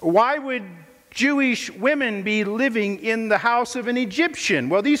 Why would Jewish women be living in the house of an Egyptian?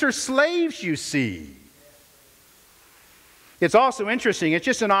 Well, these are slaves, you see. It's also interesting, it's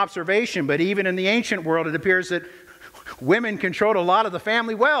just an observation, but even in the ancient world, it appears that women controlled a lot of the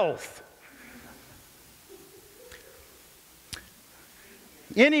family wealth.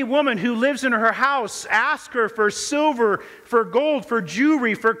 Any woman who lives in her house, ask her for silver, for gold, for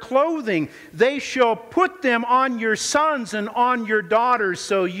jewelry, for clothing. They shall put them on your sons and on your daughters,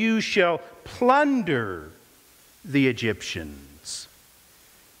 so you shall plunder the Egyptians.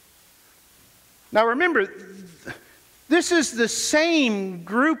 Now remember, this is the same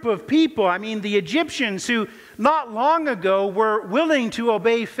group of people. I mean, the Egyptians who not long ago were willing to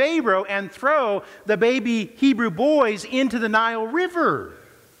obey Pharaoh and throw the baby Hebrew boys into the Nile River.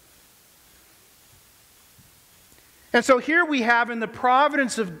 And so here we have in the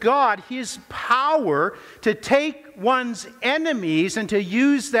providence of God his power to take one's enemies and to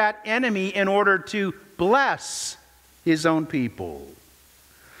use that enemy in order to bless his own people.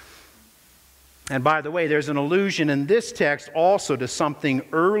 And by the way, there's an allusion in this text also to something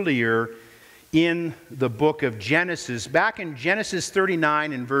earlier in the book of Genesis. Back in Genesis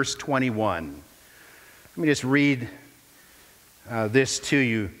 39 and verse 21. Let me just read this to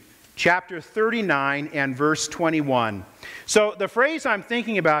you. Chapter 39 and verse 21. So the phrase I'm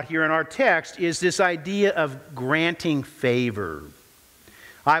thinking about here in our text is this idea of granting favor.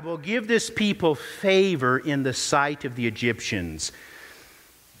 I will give this people favor in the sight of the Egyptians.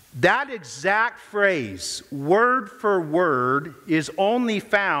 That exact phrase, word for word, is only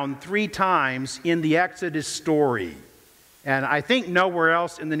found 3 times in the Exodus story. And I think nowhere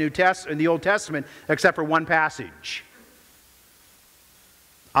else in the Old Testament except for one passage.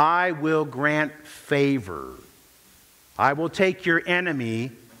 I will grant favor. I will take your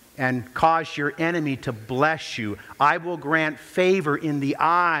enemy and cause your enemy to bless you. I will grant favor in the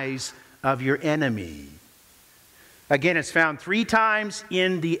eyes of your enemy. Again, it's found 3 times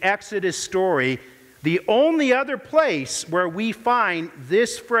in the Exodus story. The only other place where we find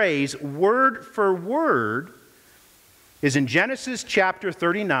this phrase, word for word, is in Genesis chapter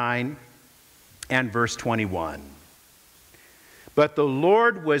 39 and verse 21. But the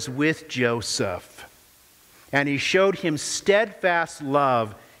Lord was with Joseph, and he showed him steadfast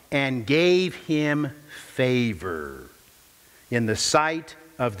love and gave him favor in the sight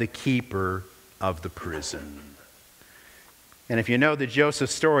of the keeper of the prison. And if you know the Joseph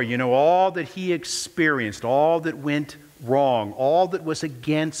story, you know all that he experienced, all that went wrong, all that was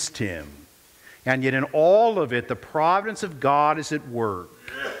against him. And yet in all of it, the providence of God is at work,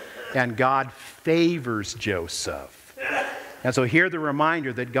 and God favors Joseph. And so hear the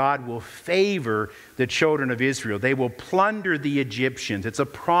reminder that God will favor the children of Israel. They will plunder the Egyptians. It's a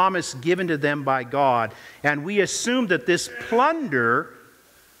promise given to them by God. And we assume that this plunder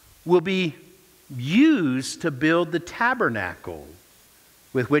will be used to build the tabernacle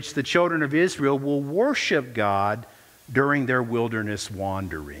with which the children of Israel will worship God during their wilderness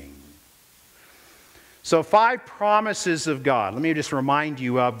wandering. So 5 promises of God. Let me just remind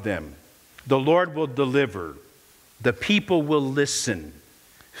you of them. The Lord will deliver. The people will listen.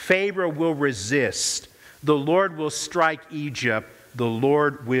 Pharaoh will resist. The Lord will strike Egypt. The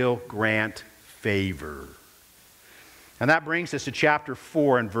Lord will grant favor. And that brings us to chapter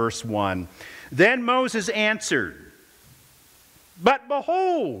 4 and verse 1. Then Moses answered, "But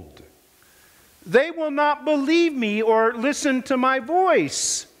behold, they will not believe me or listen to my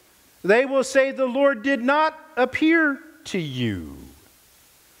voice. They will say, 'The Lord did not appear to you.'"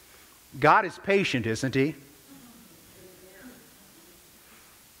 God is patient, isn't He?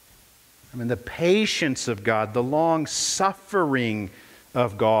 I mean, the patience of God, the long suffering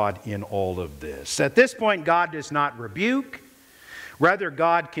of God in all of this. At this point, God does not rebuke. Rather,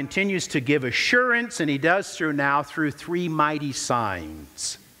 God continues to give assurance, and He does through three mighty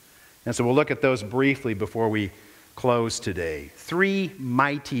signs. And so we'll look at those briefly before we close today. Three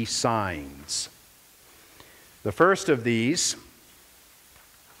mighty signs. The first of these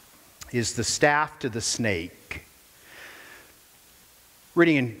is the staff to the snake.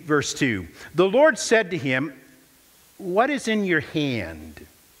 Reading in verse 2. The Lord said to him, "What is in your hand?"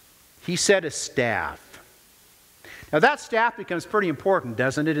 He said, "A staff." Now that staff becomes pretty important,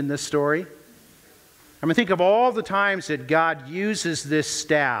 doesn't it, in this story? I mean, think of all the times that God uses this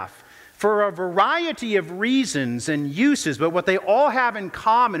staff for a variety of reasons and uses, but what they all have in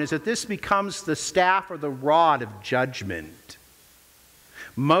common is that this becomes the staff or the rod of judgment.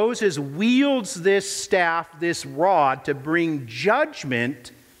 Moses wields this staff, this rod, to bring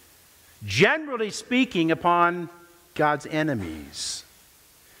judgment, generally speaking, upon God's enemies.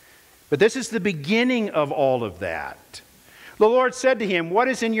 But this is the beginning of all of that. The Lord said to him, "What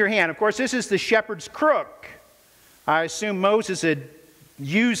is in your hand?" Of course, this is the shepherd's crook. I assume Moses had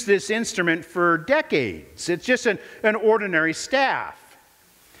used this instrument for decades. It's just an ordinary staff.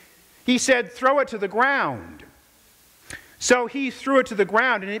 He said, "Throw it to the ground." So he threw it to the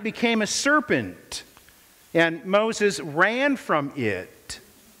ground, and it became a serpent. And Moses ran from it.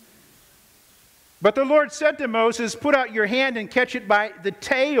 But the Lord said to Moses, "Put out your hand and catch it by the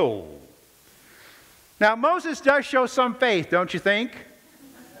tail." Now, Moses does show some faith, don't you think?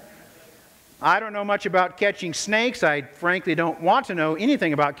 I don't know much about catching snakes. I frankly don't want to know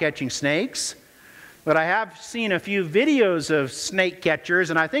anything about catching snakes. But I have seen a few videos of snake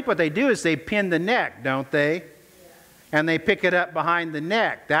catchers, and I think what they do is they pin the neck, don't they? And they pick it up behind the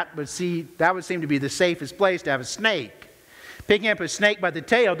neck. That would seem to be the safest place to have a snake. Picking up a snake by the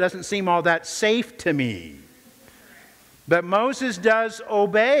tail doesn't seem all that safe to me. But Moses does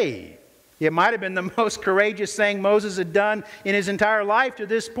obey. It might have been the most courageous thing Moses had done in his entire life to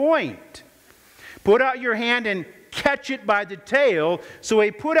this point. Put out your hand and catch it by the tail. So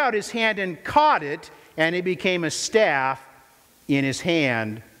he put out his hand and caught it, and it became a staff in his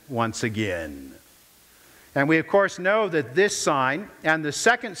hand once again. And we, of course, know that this sign and the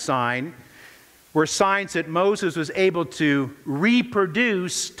second sign were signs that Moses was able to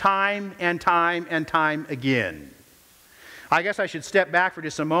reproduce time and time and time again. I guess I should step back for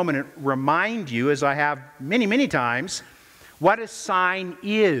just a moment and remind you, as I have many, many times, what a sign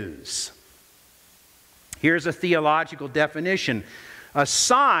is. Here's a theological definition. A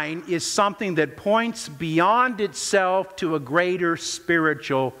sign is something that points beyond itself to a greater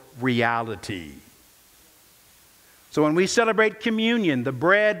spiritual reality. So when we celebrate communion, the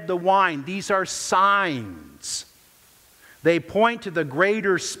bread, the wine, these are signs. They point to the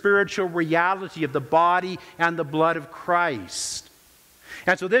greater spiritual reality of the body and the blood of Christ.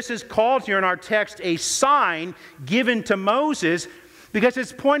 And so this is called here in our text a sign given to Moses because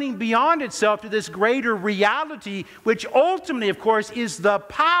it's pointing beyond itself to this greater reality, which ultimately, of course, is the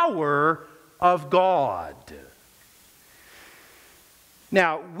power of God.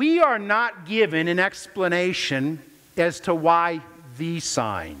 Now, we are not given an explanation as to why these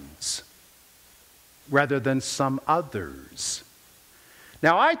signs rather than some others.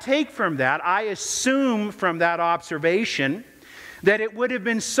 Now, I assume from that observation that it would have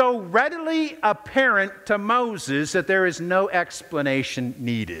been so readily apparent to Moses that there is no explanation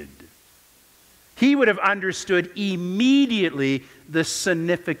needed. He would have understood immediately the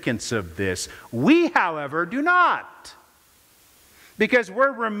significance of this. We, however, do not. Because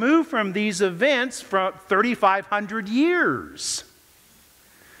we're removed from these events for 3,500 years.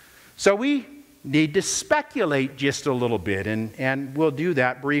 So we need to speculate just a little bit, and we'll do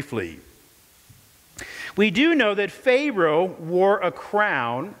that briefly. We do know that Pharaoh wore a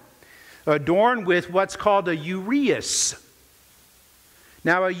crown adorned with what's called a uraeus.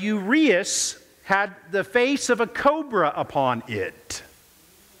 Now, a uraeus had the face of a cobra upon it.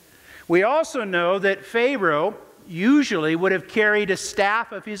 We also know that Pharaoh usually would have carried a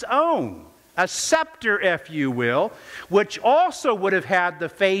staff of his own, a scepter, if you will, which also would have had the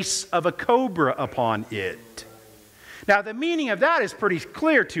face of a cobra upon it. Now, the meaning of that is pretty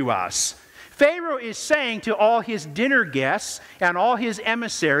clear to us. Pharaoh is saying to all his dinner guests and all his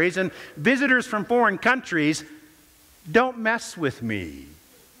emissaries and visitors from foreign countries, don't mess with me.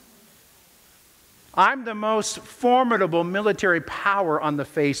 I'm the most formidable military power on the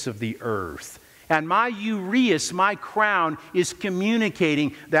face of the earth. And my uraeus, my crown, is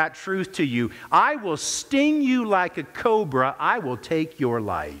communicating that truth to you. I will sting you like a cobra. I will take your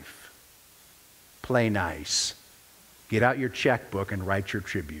life. Play nice. Get out your checkbook and write your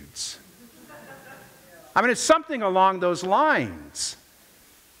tributes. I mean, it's something along those lines.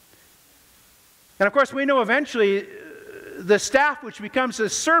 And of course, we know eventually the staff which becomes a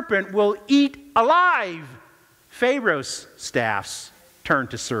serpent will eat alive. Pharaoh's staffs turn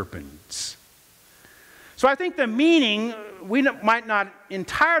to serpents. So I think the meaning, we might not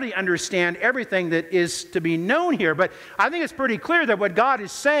entirely understand everything that is to be known here, but I think it's pretty clear that what God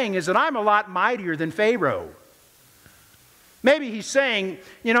is saying is that I'm a lot mightier than Pharaoh. Maybe he's saying,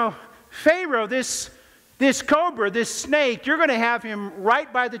 you know, Pharaoh, this cobra, this snake, you're going to have him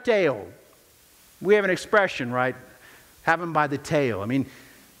right by the tail. We have an expression, right? Have him by the tail. I mean,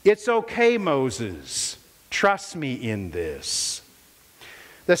 it's okay, Moses. Trust me in this.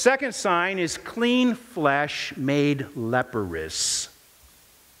 The second sign is clean flesh made leprous.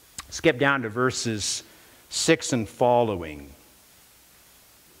 Skip down to verses 6 and following.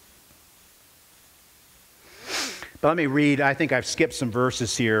 But let me read. I think I've skipped some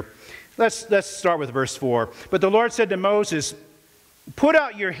verses here. Let's start with verse 4. But the Lord said to Moses, put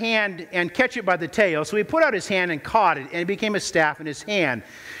out your hand and catch it by the tail. So he put out his hand and caught it, and it became a staff in his hand.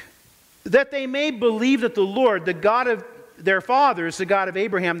 That they may believe that the Lord, the God of their fathers, the God of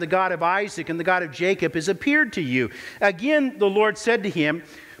Abraham, the God of Isaac, and the God of Jacob, has appeared to you. Again, the Lord said to him,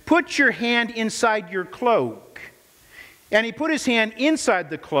 put your hand inside your cloak. And he put his hand inside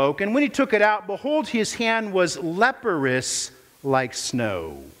the cloak, and when he took it out, behold, his hand was leprous like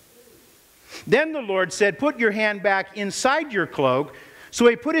snow. Then the Lord said, put your hand back inside your cloak. So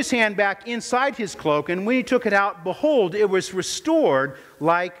he put his hand back inside his cloak, and when he took it out, behold, it was restored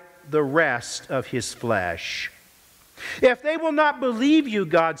like the rest of his flesh. If they will not believe you,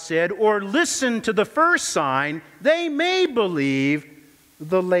 God said, or listen to the first sign, they may believe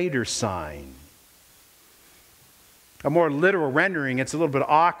the later sign. A more literal rendering, it's a little bit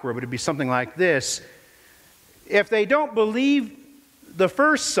awkward, but it'd be something like this. If they don't believe the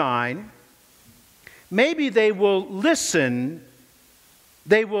first sign, maybe they will listen.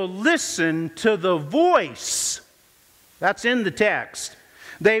 They will listen to the voice. That's in the text.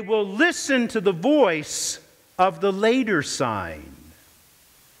 They will listen to the voice of the later sign.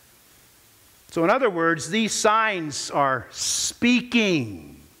 So in other words, these signs are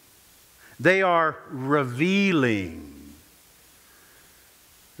speaking. They are revealing.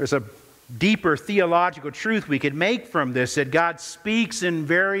 There's a deeper theological truth we could make from this, that God speaks in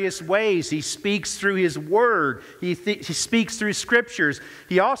various ways. He speaks through His Word. He speaks through Scriptures.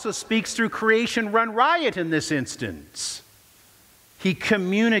 He also speaks through creation run riot in this instance. He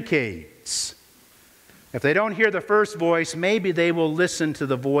communicates. If they don't hear the first voice, maybe they will listen to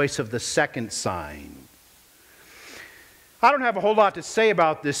the voice of the second sign. I don't have a whole lot to say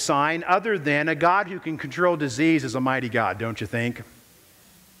about this sign other than a God who can control disease is a mighty God, don't you think?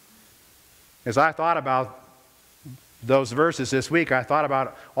 As I thought about those verses this week, I thought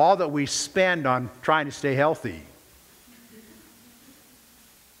about all that we spend on trying to stay healthy.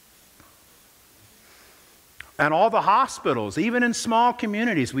 And all the hospitals, even in small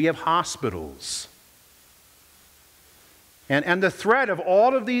communities, we have hospitals. And the threat of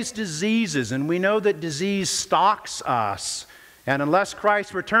all of these diseases, and we know that disease stalks us, and unless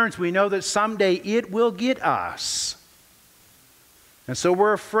Christ returns, we know that someday it will get us. And so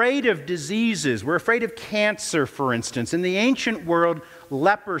we're afraid of diseases. We're afraid of cancer, for instance. In the ancient world,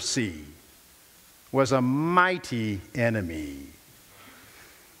 leprosy was a mighty enemy.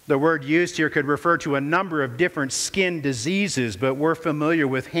 The word used here could refer to a number of different skin diseases, but we're familiar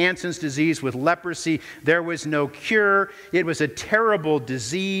with Hansen's disease, with leprosy. There was no cure. It was a terrible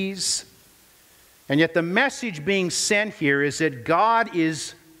disease. And yet the message being sent here is that God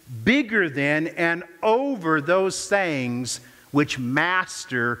is bigger than and over those things which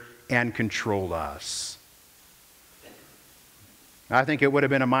master and control us. I think it would have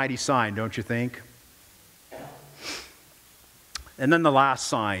been a mighty sign, don't you think? And then the last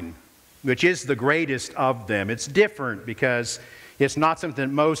sign, which is the greatest of them. It's different because it's not something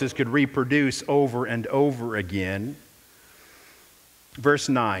that Moses could reproduce over and over again. Verse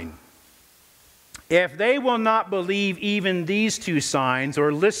 9. If they will not believe even these two signs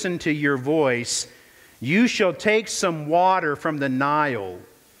or listen to your voice, you shall take some water from the Nile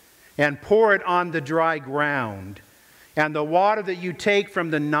and pour it on the dry ground. and the water that you take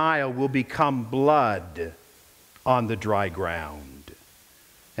from the Nile will become blood on the dry ground.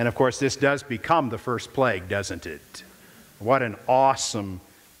 And of course, this does become the first plague, doesn't it? What an awesome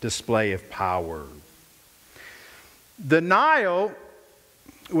display of power. The Nile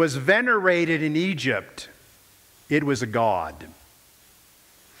was venerated in Egypt. It was a god.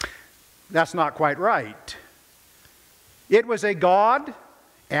 That's not quite right. It was a god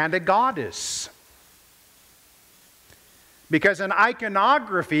and a goddess. Because in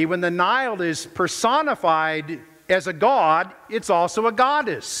iconography, when the Nile is personified as a god, it's also a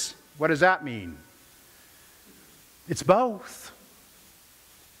goddess. What does that mean? It's both.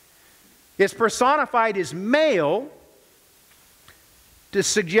 It's personified as male to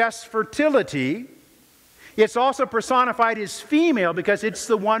suggest fertility. It's also personified as female because it's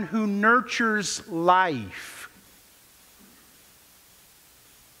the one who nurtures life.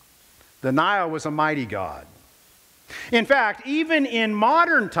 The Nile was a mighty god. In fact, even in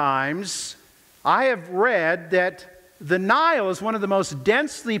modern times, I have read that the Nile is one of the most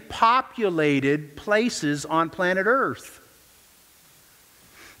densely populated places on planet Earth.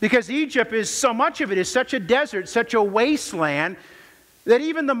 Because Egypt is, so much of it is such a desert, such a wasteland, that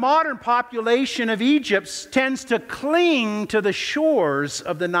even the modern population of Egypt tends to cling to the shores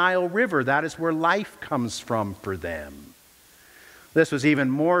of the Nile River. That is where life comes from for them. This was even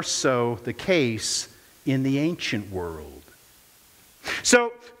more so the case in the ancient world.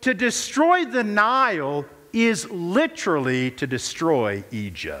 So, to destroy the Nile is literally to destroy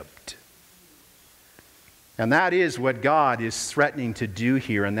Egypt. And that is what God is threatening to do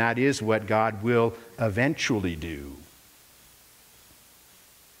here, and that is what God will eventually do.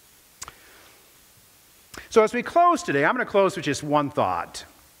 So as we close today, I'm going to close with just one thought.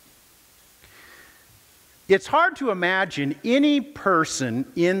 It's hard to imagine any person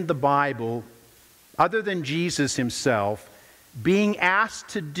in the Bible, other than Jesus himself, being asked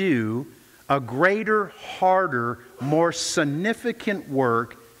to do a greater, harder, more significant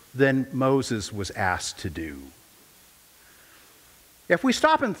work than Moses was asked to do. If we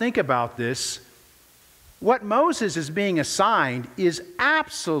stop and think about this, what Moses is being assigned is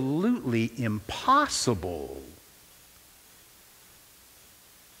absolutely impossible.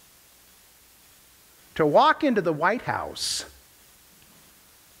 To walk into the White House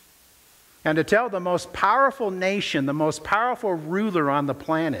and to tell the most powerful nation, the most powerful ruler on the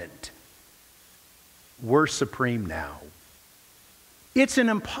planet, we're supreme now. It's an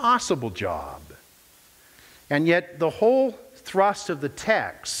impossible job. And yet the whole thrust of the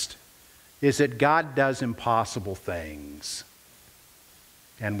text is that God does impossible things.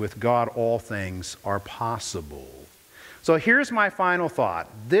 And with God, all things are possible. So here's my final thought.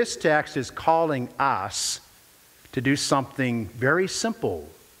 This text is calling us to do something very simple,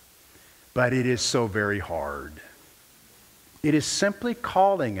 but it is so very hard. It is simply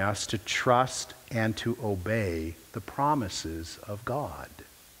calling us to trust and to obey the promises of God.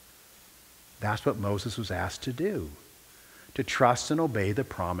 That's what Moses was asked to do, to trust and obey the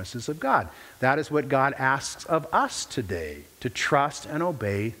promises of God. That is what God asks of us today, to trust and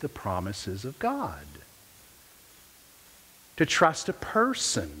obey the promises of God. To trust a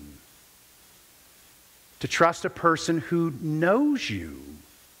person. To trust a person who knows you.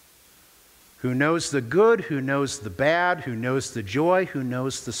 Who knows the good, who knows the bad, who knows the joy, who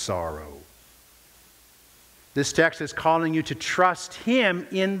knows the sorrow. This text is calling you to trust Him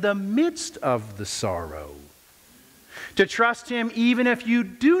in the midst of the sorrow. To trust Him even if you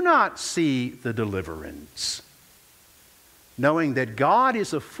do not see the deliverance. Knowing that God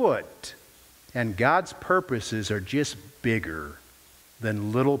is afoot and God's purposes are just bigger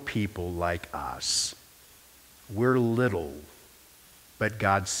than little people like us. We're little, but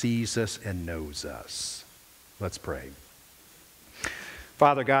God sees us and knows us. Let's pray.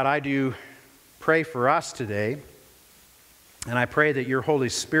 Father God, I do pray for us today, and I pray that your Holy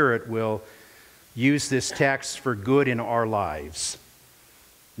Spirit will use this text for good in our lives.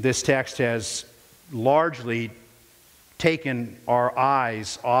 This text has largely taken our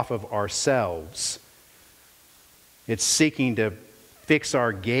eyes off of ourselves. It's seeking to fix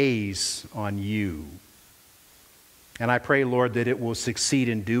our gaze on you. And I pray, Lord, that it will succeed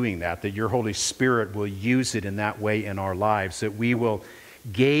in doing that, that your Holy Spirit will use it in that way in our lives, that we will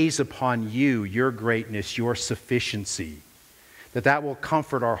gaze upon you, your greatness, your sufficiency, that will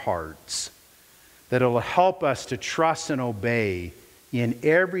comfort our hearts, that it will help us to trust and obey in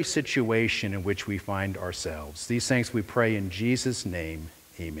every situation in which we find ourselves. These things we pray in Jesus' name,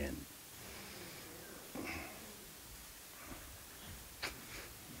 amen.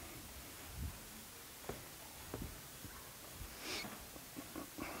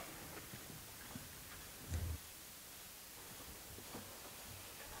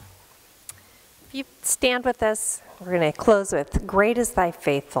 If you stand with us, we're going to close with Great is Thy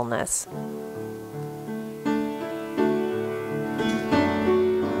Faithfulness.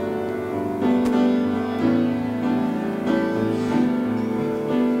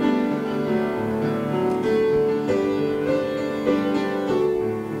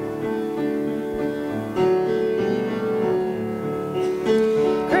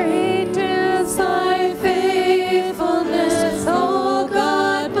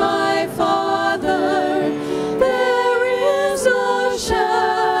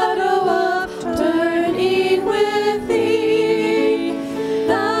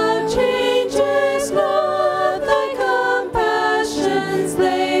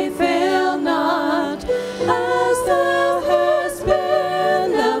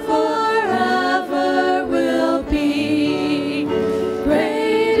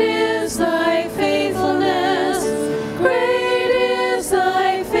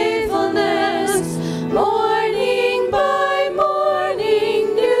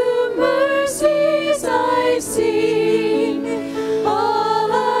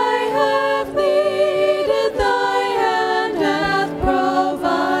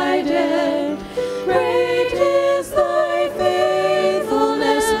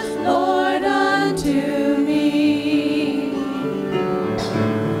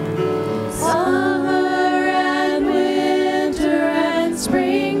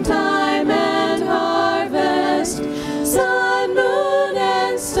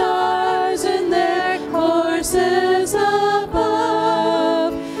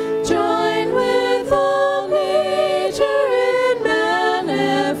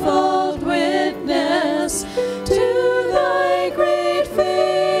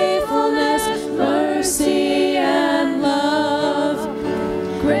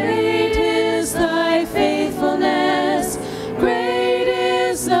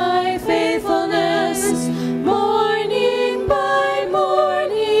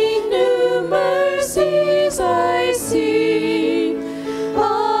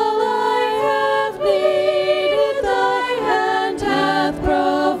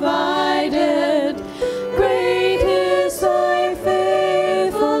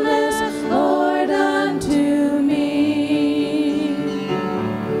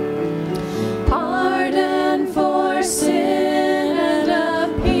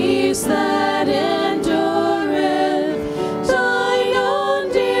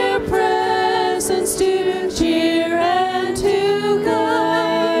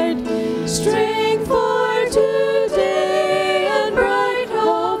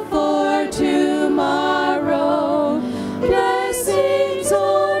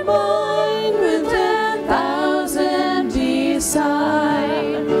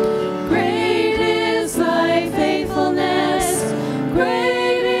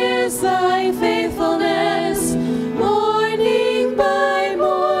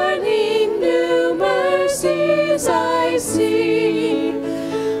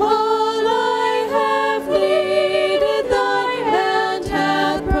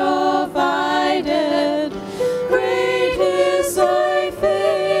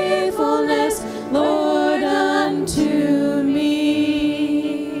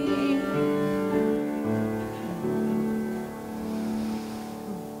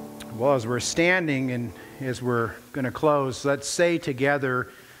 Well, as we're standing and as we're going to close, let's say together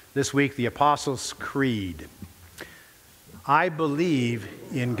this week the Apostles' Creed. I believe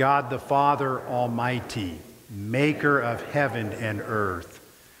in God the Father Almighty, maker of heaven and earth.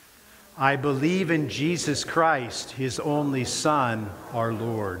 I believe in Jesus Christ, his only Son, our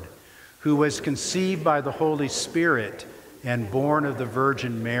Lord, who was conceived by the Holy Spirit and born of the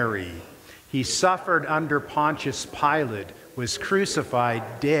Virgin Mary. He suffered under Pontius Pilate, was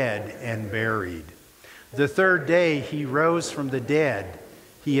crucified, dead, and buried. The third day he rose from the dead.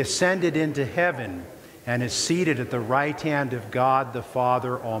 He ascended into heaven and is seated at the right hand of God the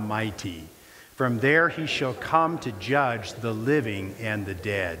Father Almighty. From there he shall come to judge the living and the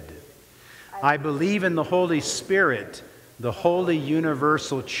dead. I believe in the Holy Spirit, the holy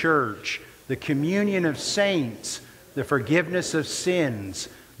universal church, the communion of saints, the forgiveness of sins,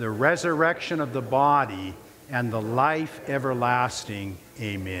 the resurrection of the body, and the life everlasting.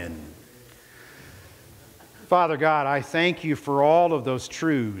 Amen. Father God, I thank you for all of those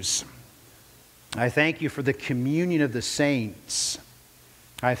truths. I thank you for the communion of the saints.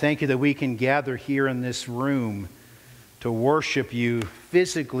 I thank you that we can gather here in this room to worship you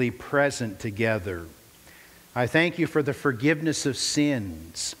physically present together. I thank you for the forgiveness of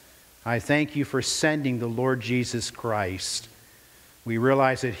sins. I thank you for sending the Lord Jesus Christ. We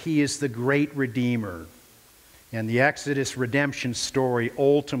realize that he is the great Redeemer. And the Exodus redemption story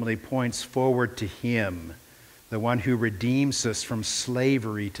ultimately points forward to Him, the one who redeems us from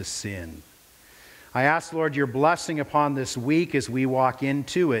slavery to sin. I ask, Lord, your blessing upon this week as we walk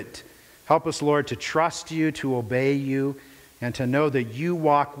into it. Help us, Lord, to trust you, to obey you, and to know that you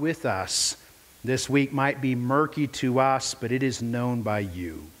walk with us. This week might be murky to us, but it is known by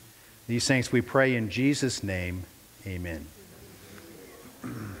you. These things we pray in Jesus' name. Amen.